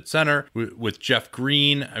depth at center with Jeff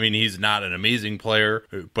Green. I mean, he's not an amazing player,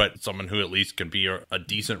 but someone who at least can be a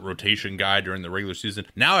decent rotation guy during the regular season.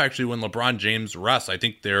 Now, actually, when LeBron James rests, I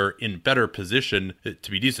think they're in better position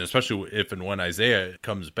to be decent, especially if and when Isaiah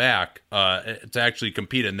comes back, to actually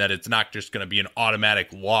compete, and that it's not just going to be an automatic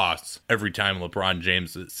loss every time LeBron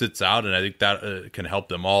James sits out, and I think that can help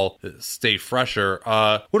them all stay fresher.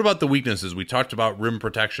 What about the weaknesses? We talked about rim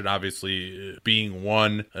protection, obviously, being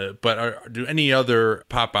one, but do any other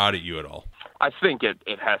pop out at you at all? I think it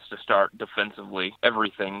has to start defensively.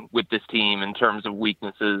 Everything with this team in terms of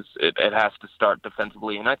weaknesses, it has to start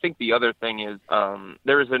defensively. And I think the other thing is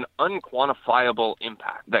there is an unquantifiable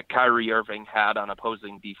impact that Kyrie Irving had on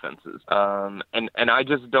opposing defenses. And I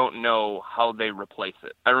just don't know how they replace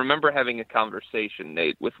it. I remember having a conversation,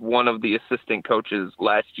 Nate, with one of the assistant coaches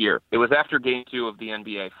last year. It was after Game 2 of the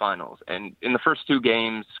NBA Finals. And in the first two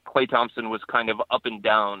games, Klay Thompson was kind of up and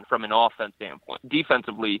down from an offense standpoint.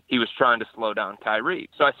 Defensively, he was trying to slow down Kyrie.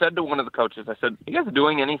 So I said to one of the coaches, I said, you guys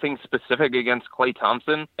doing anything specific against Klay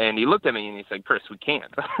Thompson? And he looked at me and he said, Chris, we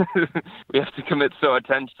can't. We have to commit so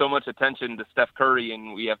much attention to Steph Curry,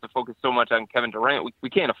 and we have to focus so much on Kevin Durant. We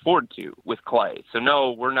can't afford to with Klay. So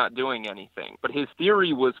no, we're not doing anything. But his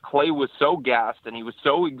theory was Klay was so gassed and he was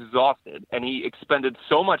so exhausted and he expended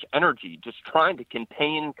so much energy just trying to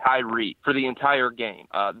contain Kyrie for the entire game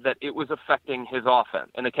that it was affecting his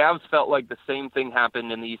offense. And the Cavs felt like the same thing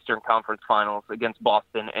happened in the Eastern Conference Finals against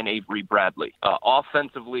Boston and Avery Bradley.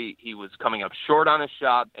 Offensively, he was coming up short on his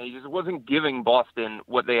shot, and he just wasn't giving Boston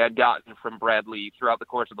what they had gotten from Bradley throughout the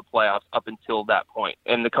course of the playoffs up until that point.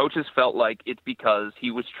 And the coaches felt like it's because he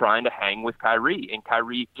was trying to hang with Kyrie, and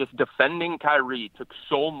Kyrie, just defending Kyrie, took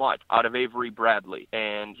so much out of Avery Bradley,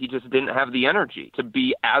 and he just didn't have the energy to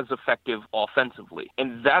be as effective offensively.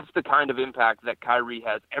 And that's the kind of impact that Kyrie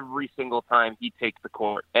has every single time he takes the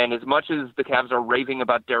court. And as much as the Cavs are raving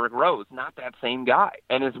about Derrick Rose, not that same guy.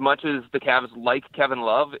 And as much as the Cavs like Kevin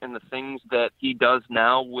Love and the things that he does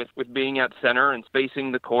now with being at center and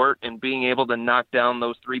spacing the court and being able to knock down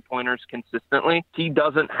those three-pointers consistently, he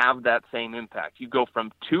doesn't have that same impact. You go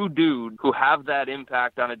from two dudes who have that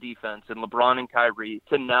impact on a defense in LeBron and Kyrie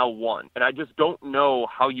to now one. And I just don't know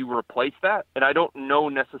how you replace that. And I don't know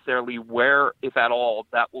necessarily where, if at all,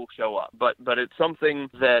 that will show up. But it's something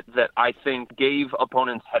that I think gave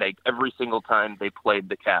opponents headache every single time they played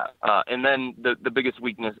the Cavs. And then the biggest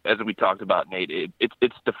weakness, as we talked about, Nate,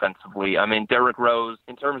 it's defensively. I mean, Derrick Rose,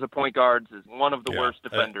 in terms of point guards, is one of the worst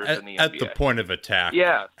defenders in the NBA. At the point of attack.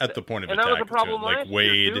 Yeah. At the point of and attack. And that was a problem like last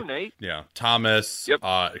Wade, year too, Nate. Yeah. Thomas, Yep.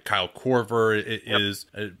 Kyle Korver is,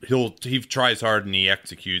 he tries hard and he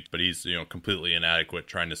executes, but he's, completely inadequate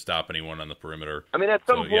trying to stop anyone on the perimeter. I mean, at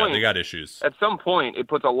some point, yeah, they got issues. At some point, it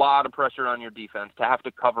puts a lot of pressure on your defense to have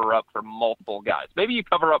to cover up for multiple guys. Maybe you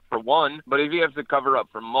cover up for one, but if you have to cover up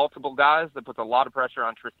for multiple guys, that puts a lot of pressure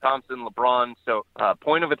on Tristan Thompson, LeBron. So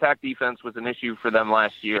point of attack defense was an issue for them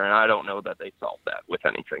last year, and I don't know that they solved that with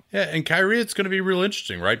anything. Yeah, and Kyrie, it's going to be real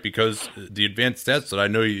interesting, right? Because the advanced stats that I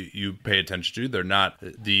know you pay attention to, they're not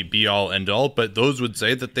the be-all, end-all, but those would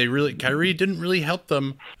say that Kyrie didn't really help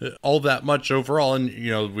them all that much overall. And,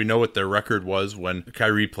 we know what their record was when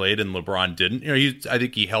Kyrie played and LeBron didn't. I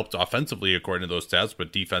think he helped offensively according to those stats,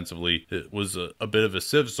 but defensively it was a bit of a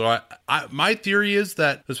sieve. So my theory is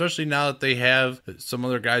that, especially now that they have some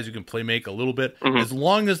other guys who can play make a little bit, as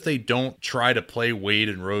long as they don't try to play Wade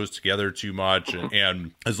and Rose together too much,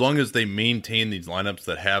 and as long as they maintain these lineups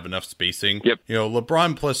that have enough spacing,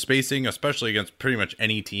 LeBron plus spacing, especially against pretty much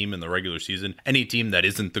any team in the regular season, any team that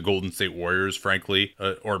isn't the Golden State Warriors, frankly,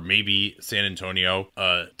 or maybe San Antonio,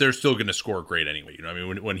 they're still going to score great anyway.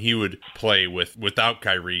 When he would play without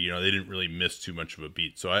Kyrie, they didn't really miss too much of a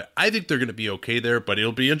beat. So I think they're going to be okay there, but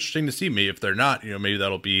it'll be interesting to see. Maybe if they're not, maybe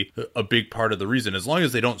that'll be a big part of the reason. As long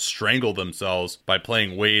as they don't strangle themselves by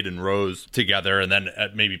playing Wade and Rose together, and then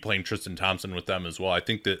maybe playing Tristan Thompson with them as well, I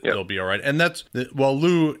think that they'll be all right. And that's, while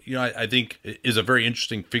Lou, I think is a very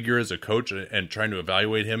interesting figure as a coach, and trying to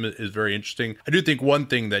evaluate him is very interesting. I do think one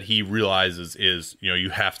thing that he realizes is, you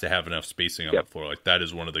have to have enough spacing on the floor. Like, that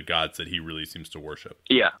is one of the gods that he really seems to worship.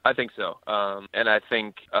 Yeah, I think so. And I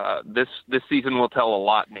think this season will tell a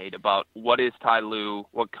lot, Nate, about what is Ty Lue,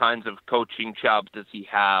 what kinds of coaching chops does he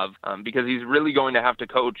have, because he's really going to have to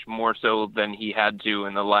coach more so than he had to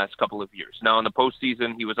in the last couple of years. Now, in the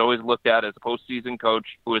postseason, he was always looked at as a postseason coach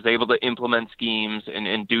who was able to implement schemes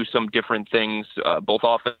and do some different things, both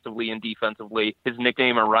offensively and defensively. His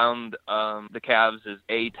nickname around the Cavs is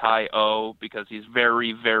A-Ty-O, because he's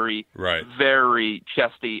very, very, very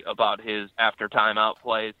chesty about his after timeout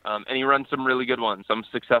plays. And he runs some really good ones, some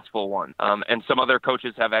successful ones. And some other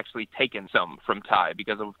coaches have actually taken some from Ty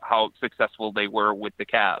because of how successful they were with the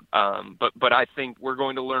Cavs. But I think we're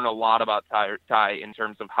going to learn a lot about Ty in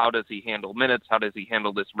terms of how does he handle minutes, how does he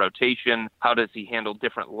handle this rotation, how does he handle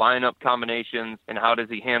different lineup combinations, and how does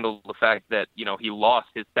he handle the fact that, he lost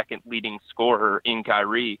his second leading scorer in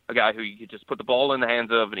Kyrie, a guy who you could just put the ball in the hands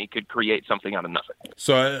of and he could create something out of nothing.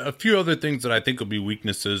 So a few other things that I think will be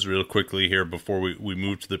weaknesses real quickly here before we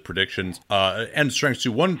move to the predictions and strengths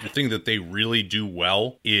too. One thing that they really do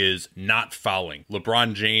well is not fouling.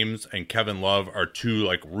 LeBron James and Kevin Love are two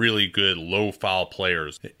really good low foul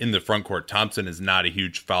players in the front court. Thompson is not a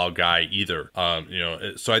huge foul guy either.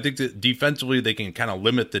 So I think that defensively they can kind of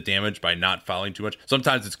limit the damage by not fouling too much.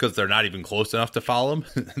 Sometimes it's because they're not even close enough to foul him.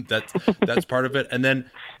 That's part of it. And then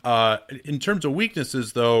in terms of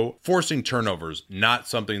weaknesses, though, forcing turnovers, not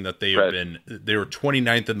something that they have been. They were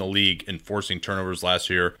 29th in the league in forcing turnovers last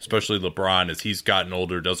year, especially LeBron, as he's gotten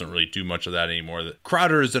older, doesn't really do much of that anymore.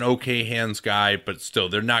 Crowder is an okay hands guy, but still,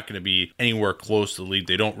 they're not going to be anywhere close to the league.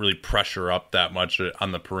 They don't really pressure up that much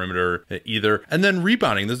on the perimeter either. And then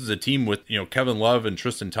rebounding. This is a team with, Kevin Love and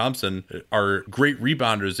Tristan Thompson are great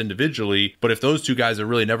rebounders individually, but if those two guys are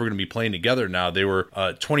really never going to be playing together now, they were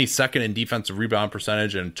 22nd in defensive rebound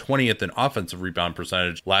percentage and 20th in offensive rebound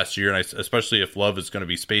percentage last year. And especially if Love is going to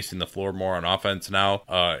be spacing the floor more on offense now,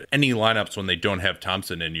 any lineups when they don't have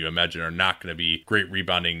Thompson in, you imagine, are not going to be great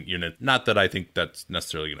rebounding units. Not that I think that's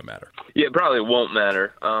necessarily going to matter. Yeah, it probably won't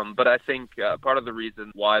matter. But I think part of the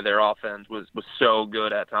reason why their offense was so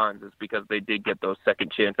good at times is because they did get those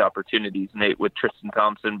second chance opportunities, Nate, with Tristan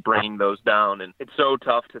Thompson bringing those down. And it's so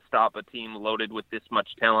tough to stop a team loaded with this much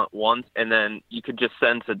talent once, and then you could just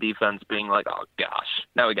sense a defense being like, oh gosh,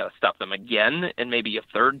 now we got to stop them again, and maybe a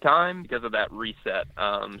third time because of that reset.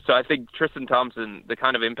 So I think Tristan Thompson, the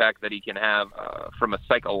kind of impact that he can have from a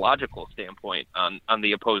psychological standpoint on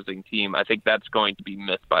the opposing team, I think that's going to be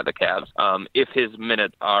missed by the Cavs if his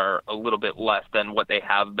minutes are a little bit less than what they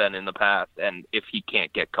have been in the past, and if he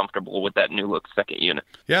can't get comfortable with that new look second unit.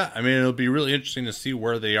 Yeah, I mean, it'll be really interesting to see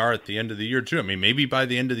where they are at the end of the year too. I mean, maybe by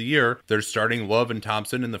the end of the year, they're starting Love and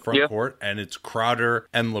Thompson in the front court, and it's Crowder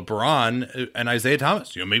and LeBron and Isaiah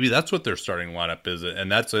Thomas. Maybe that's what their starting lineup is,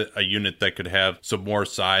 and that's a unit that could have some more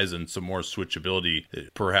size and some more switchability,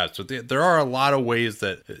 perhaps. But there are a lot of ways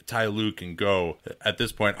that Ty Lue can go at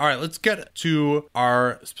this point. All right, let's get to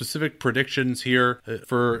our specific predictions here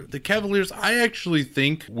for the Cavaliers. I actually actually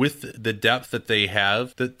think with the depth that they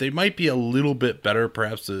have, that they might be a little bit better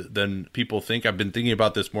perhaps than people think. I've been thinking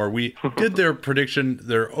about this more. We did their prediction.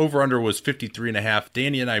 Their over-under was 53.5.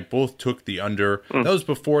 Danny and I both took the under. That was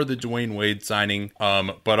before the Dwayne Wade signing,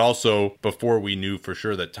 but also before we knew for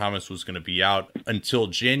sure that Thomas was going to be out until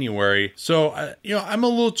January. So, I'm a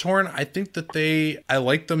little torn. I think that I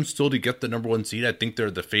like them still to get the number one seed. I think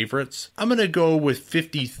they're the favorites. I'm going to go with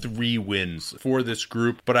 53 wins for this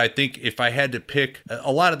group, but I think if I had to pick,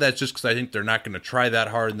 a lot of that's just because I think they're not going to try that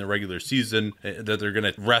hard in the regular season, that they're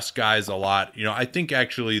going to rest guys a lot. I think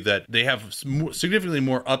actually that they have significantly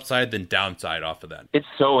more upside than downside off of that. It's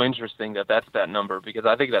so interesting that that's that number, because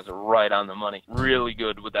I think that's right on the money. Really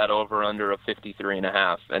good with that over-under of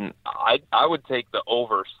 53.5. And I would take the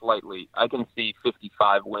over slightly. I can see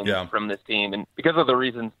 55 wins from this team. And because of the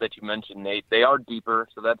reasons that you mentioned, Nate, they are deeper,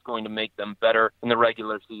 so that's going to make them better in the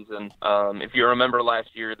regular season. If you remember last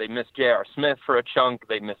year, they missed J.R. Smith for a chunk.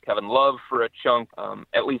 They missed Kevin Love for a chunk.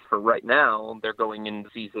 At least for right now, they're going into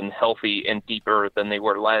the season healthy and deeper than they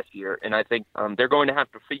were last year. And I think they're going to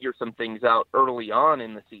have to figure some things out early on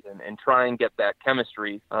in the season and try and get that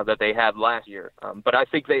chemistry that they had last year. But I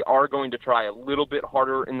think they are going to try a little bit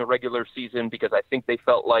harder in the regular season, because I think they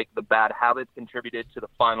felt like the bad habits contributed to the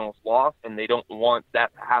finals loss, and they don't want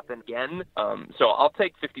that to happen again. So I'll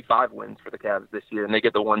take 55 wins for the Cavs this year, and they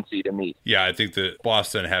get the 1 seed in the East. Yeah, I think that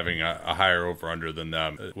Boston having a higher over-under than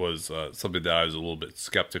them was something that I was a little bit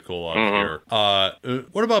skeptical of here.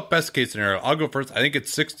 What about best case scenario? I'll go first. I think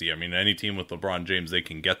it's 60. I mean, any team with LeBron James, they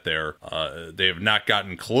can get there. They have not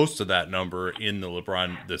gotten close to that number in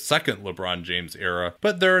the second LeBron James era,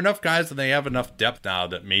 but there are enough guys and they have enough depth now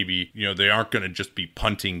that maybe, they aren't going to just be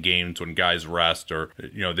punting games when guys rest, or,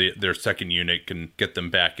 their second unit can get them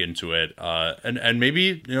back into it. And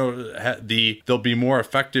maybe, they'll be more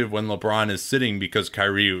effective when LeBron is sitting, because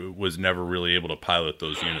Kyrie was never really able to pilot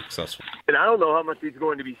those units successfully. And I don't know how much he's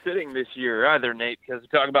going to be sitting this year either, Nate, because we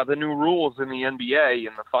talk about the new rules in the NBA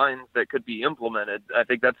and the fines that could be implemented. I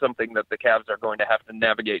think that's something that the Cavs are going to have to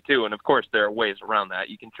navigate too. And of course, there are ways around that.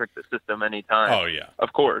 You can trick the system anytime. Oh yeah,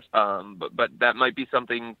 of course. But that might be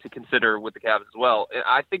something to consider with the Cavs as well.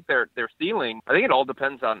 I think their ceiling, I think it all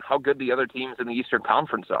depends on how good the other teams in the Eastern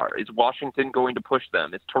Conference are. Is Washington going to push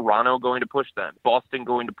them? Is Toronto going to push them? Boston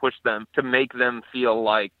going to push them to make them feel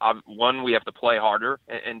like, one, we have to play harder,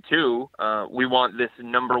 and two, we want this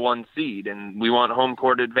number one seed, and we want home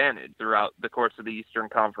court advantage throughout the course of the Eastern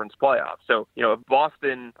Conference playoffs. So, if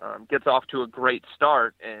Boston gets off to a great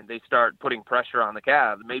start and they start putting pressure on the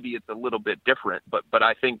Cavs, maybe it's a little bit different. But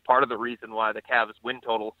I think part of the reason why the Cavs win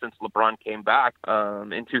total since LeBron came back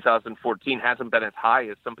in 2014 hasn't been as high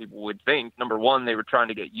as some people would think. Number one, they were trying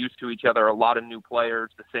to get used to each other, a lot of new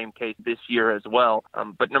players, the same case this year as well.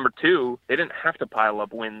 But number two, they didn't have to pile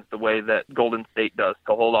up wins the way that Golden State does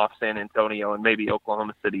to hold off San Antonio and maybe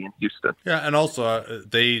Oklahoma City and Houston. Yeah, and also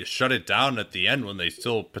they shut it down at the end when they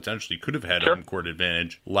still potentially could have had home court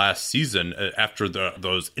advantage last season after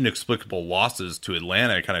those inexplicable losses to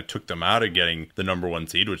Atlanta. Kind of took them out of getting the number one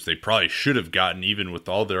seed, which they probably should have gotten even with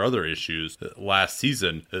all their other issues last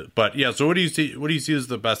season. But yeah, so what do you see as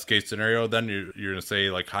the best case scenario then? You're going to say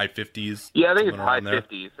like high 50s? Yeah, I think it's high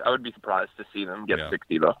 50s. I would be surprised to see them get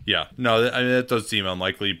 60 though. Yeah, no, I mean, that does seem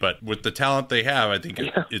unlikely, but with the talent they have, I think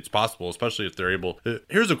it's possible, especially if they're able.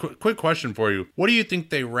 Here's a quick question for you. What do you think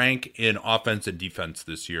they rank in offense and defense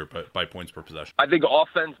this year by points per possession? I think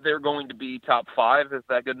offense, they're going to be top 5. Is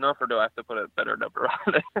that good enough, or do I have to put a better number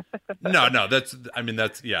on it? No, that's good. I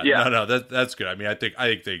mean, I think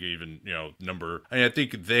they even, number, I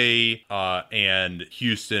think they and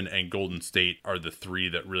Houston and Golden State are the 3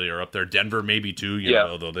 that really are up there. Denver maybe too,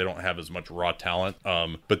 although they don't have as much raw talent.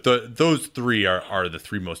 But those 3 are the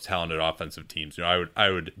 3 most talented offensive teams. I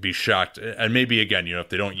would be shocked, and maybe again, if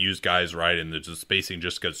they don't use guys right and the spacing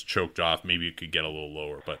just gets choked off, maybe it could get a little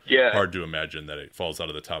lower. But hard to imagine that it falls out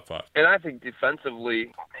of the top 5. And I think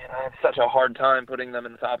defensively, I have such a hard time putting them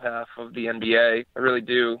in the top half of the NBA. I really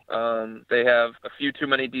do. They have a few too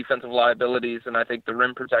many defensive liabilities, and I think the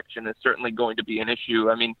rim protection is certainly going to be an issue.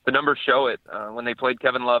 I mean, the numbers show it. When they played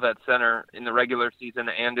Kevin Love at center in the regular season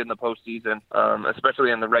and in the postseason,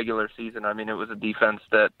 especially in the regular season, I mean, it was a defense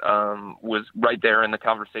that was right there in the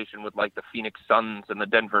conversation with like the Phoenix Suns and the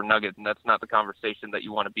Denver Nuggets, and that's not the conversation that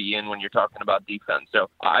you want to be in when you're talking about defense. So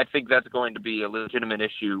I think that's going to be a legitimate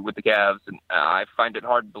issue with the Cavs, and I find it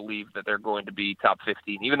hard to believe that they're going to be top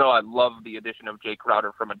 15, even though I love the addition of Jay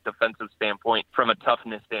Crowder from a defensive standpoint, from a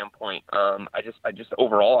toughness standpoint. I just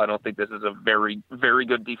overall, I don't think this is a very, very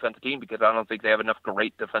good defensive team, because I don't think they have enough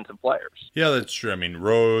great defensive players. Yeah, that's true. I mean,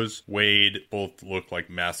 Rose, Wade both look like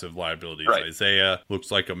massive liabilities. Right. Isaiah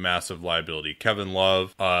looks like a massive massive liability. Kevin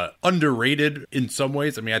Love, underrated in some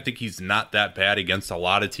ways. I mean, I think he's not that bad against a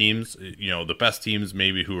lot of teams. The best teams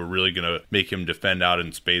maybe who are really going to make him defend out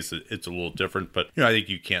in space, it's a little different. But, I think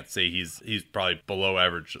you can't say he's probably below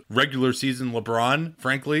average. Regular season LeBron,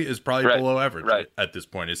 frankly, is probably below average at this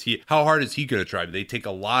point. How hard is he going to try? They take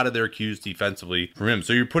a lot of their cues defensively from him.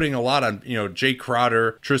 So you're putting a lot on, Jay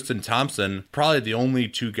Crowder, Tristan Thompson, probably the only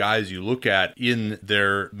two guys you look at in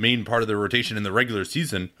their main part of their rotation in the regular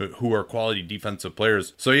season who are quality defensive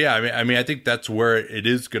players. So yeah, I mean, I think that's where it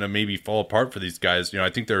is going to maybe fall apart for these guys. I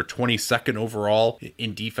think they're 22nd overall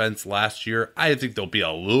in defense last year. I think they'll be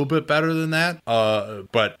a little bit better than that.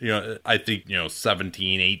 But I think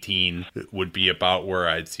 17, 18 would be about where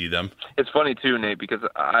I'd see them. It's funny too, Nate, because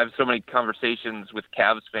I have so many conversations with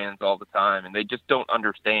Cavs fans all the time, and they just don't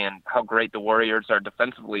understand how great the Warriors are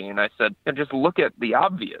defensively. And I said, just look at the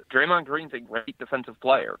obvious. Draymond Green's a great defensive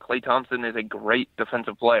player. Klay Thompson is a great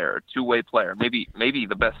defensive player, two-way player, maybe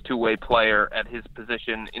the best two-way player at his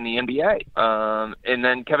position in the NBA. And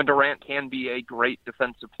then Kevin Durant can be a great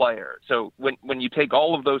defensive player. So when you take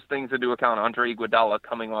all of those things into account, Andre Iguodala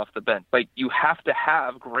coming off the bench, you have to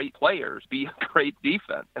have great players be a great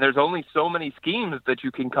defense. And there's only so many schemes that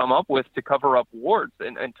you can come up with to cover up warts.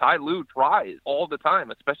 And Ty Lue tries all the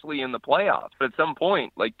time, especially in the playoffs. But at some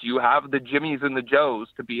point, do you have the Jimmies and the Joes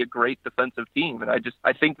to be a great defensive team? And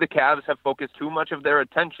I think the Cavs have focused too much of their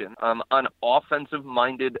attention on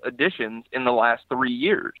offensive-minded additions in the last 3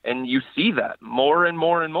 years. And you see that more and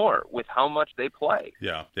more and more with how much they play.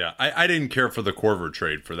 Yeah. I didn't care for the Korver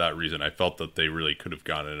trade for that reason. I felt that they really could have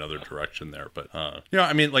gone in another direction there. But,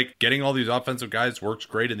 I mean, getting all these offensive guys works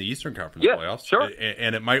great in the Eastern Conference playoffs. Sure.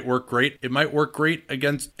 And it might work great. It might work great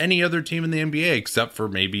against any other team in the NBA, except for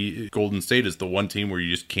maybe Golden State is the one team where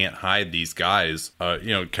you just can't hide these guys.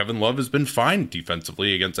 Kevin Love has been fine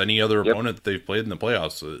defensively against any other opponent that they've played in the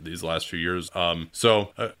playoffs these last few years. All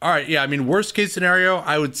right. Yeah. I mean, worst case scenario,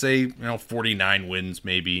 I would say, 49 wins,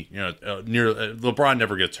 maybe, near LeBron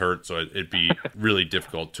never gets hurt. So it'd be really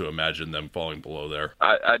difficult to imagine them falling below there.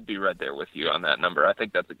 I'd be right there with you on that number. I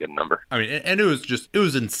think that's a good number. I mean, and it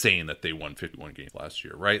was insane that they won 51 games last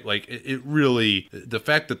year, right? It really, the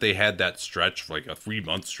fact that they had that stretch, a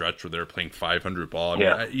 3-month stretch where they were playing 500 ball. I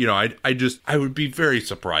mean, I would be very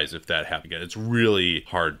surprised if that happened again. It's really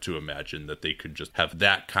hard to imagine that they could just have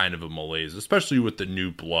that kind of a malaise, especially with the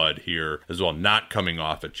new blood here as well, not coming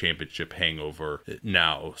off a championship hangover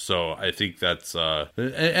now. So I think that's,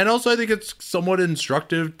 and also I think it's somewhat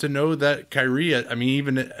instructive to know that Kyrie, I mean,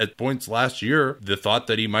 even at points last year, the thought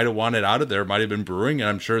that he might have wanted out of there might have been brewing, and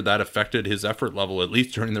I'm sure that affected his effort level, at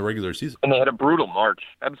least during the regular season. And they had a brutal March,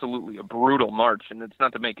 absolutely a brutal March, and it's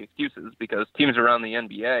not to make excuses because teams around the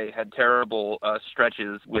NBA had terrible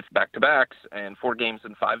stretches with back-to-backs and 4 games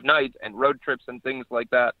in 5 nights and road trips and things like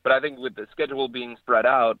that. But I think with the schedule being spread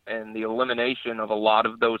out and the elimination of a lot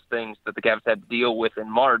of those things that the Cavs had to deal with in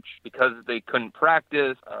March because they couldn't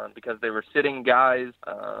practice, because they were sitting guys,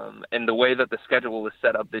 and the way that the schedule is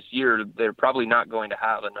set up this year, they're probably not going to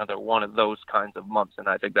have another one of those kinds of months, and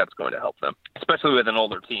I think that's going to help them, especially with an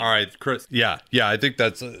older team. All right, Chris. Yeah, I think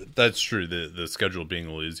that's true. The schedule being a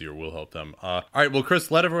little easier will help them. All right, well,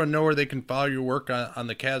 Chris, let everyone know where they can follow your work on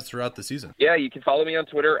the Cavs throughout the season. Yeah, you can follow me on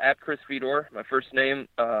Twitter at Chris Fedor. My first name,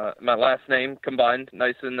 my last name combined,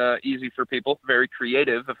 nice and easy for people. Very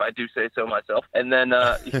creative, if I do say so myself. And then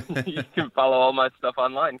you can follow all my stuff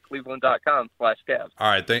online, cleveland.com/Cavs. All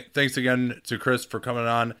right, thanks again to Chris for coming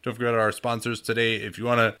on. Don't forget our sponsors today. If you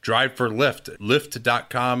want to drive for Lyft,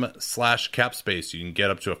 lyft.com/capspace. You can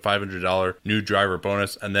get up to a $500 new driver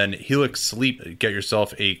bonus. And then Helix Sleep, get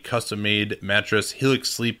yourself a custom-made mattress.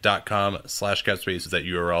 HelixSleep.com/capspace is that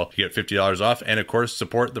URL. You get $50 off. And of course,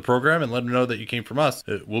 support the program and let them know that you came from us.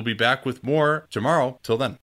 We'll be back with more tomorrow. Till then.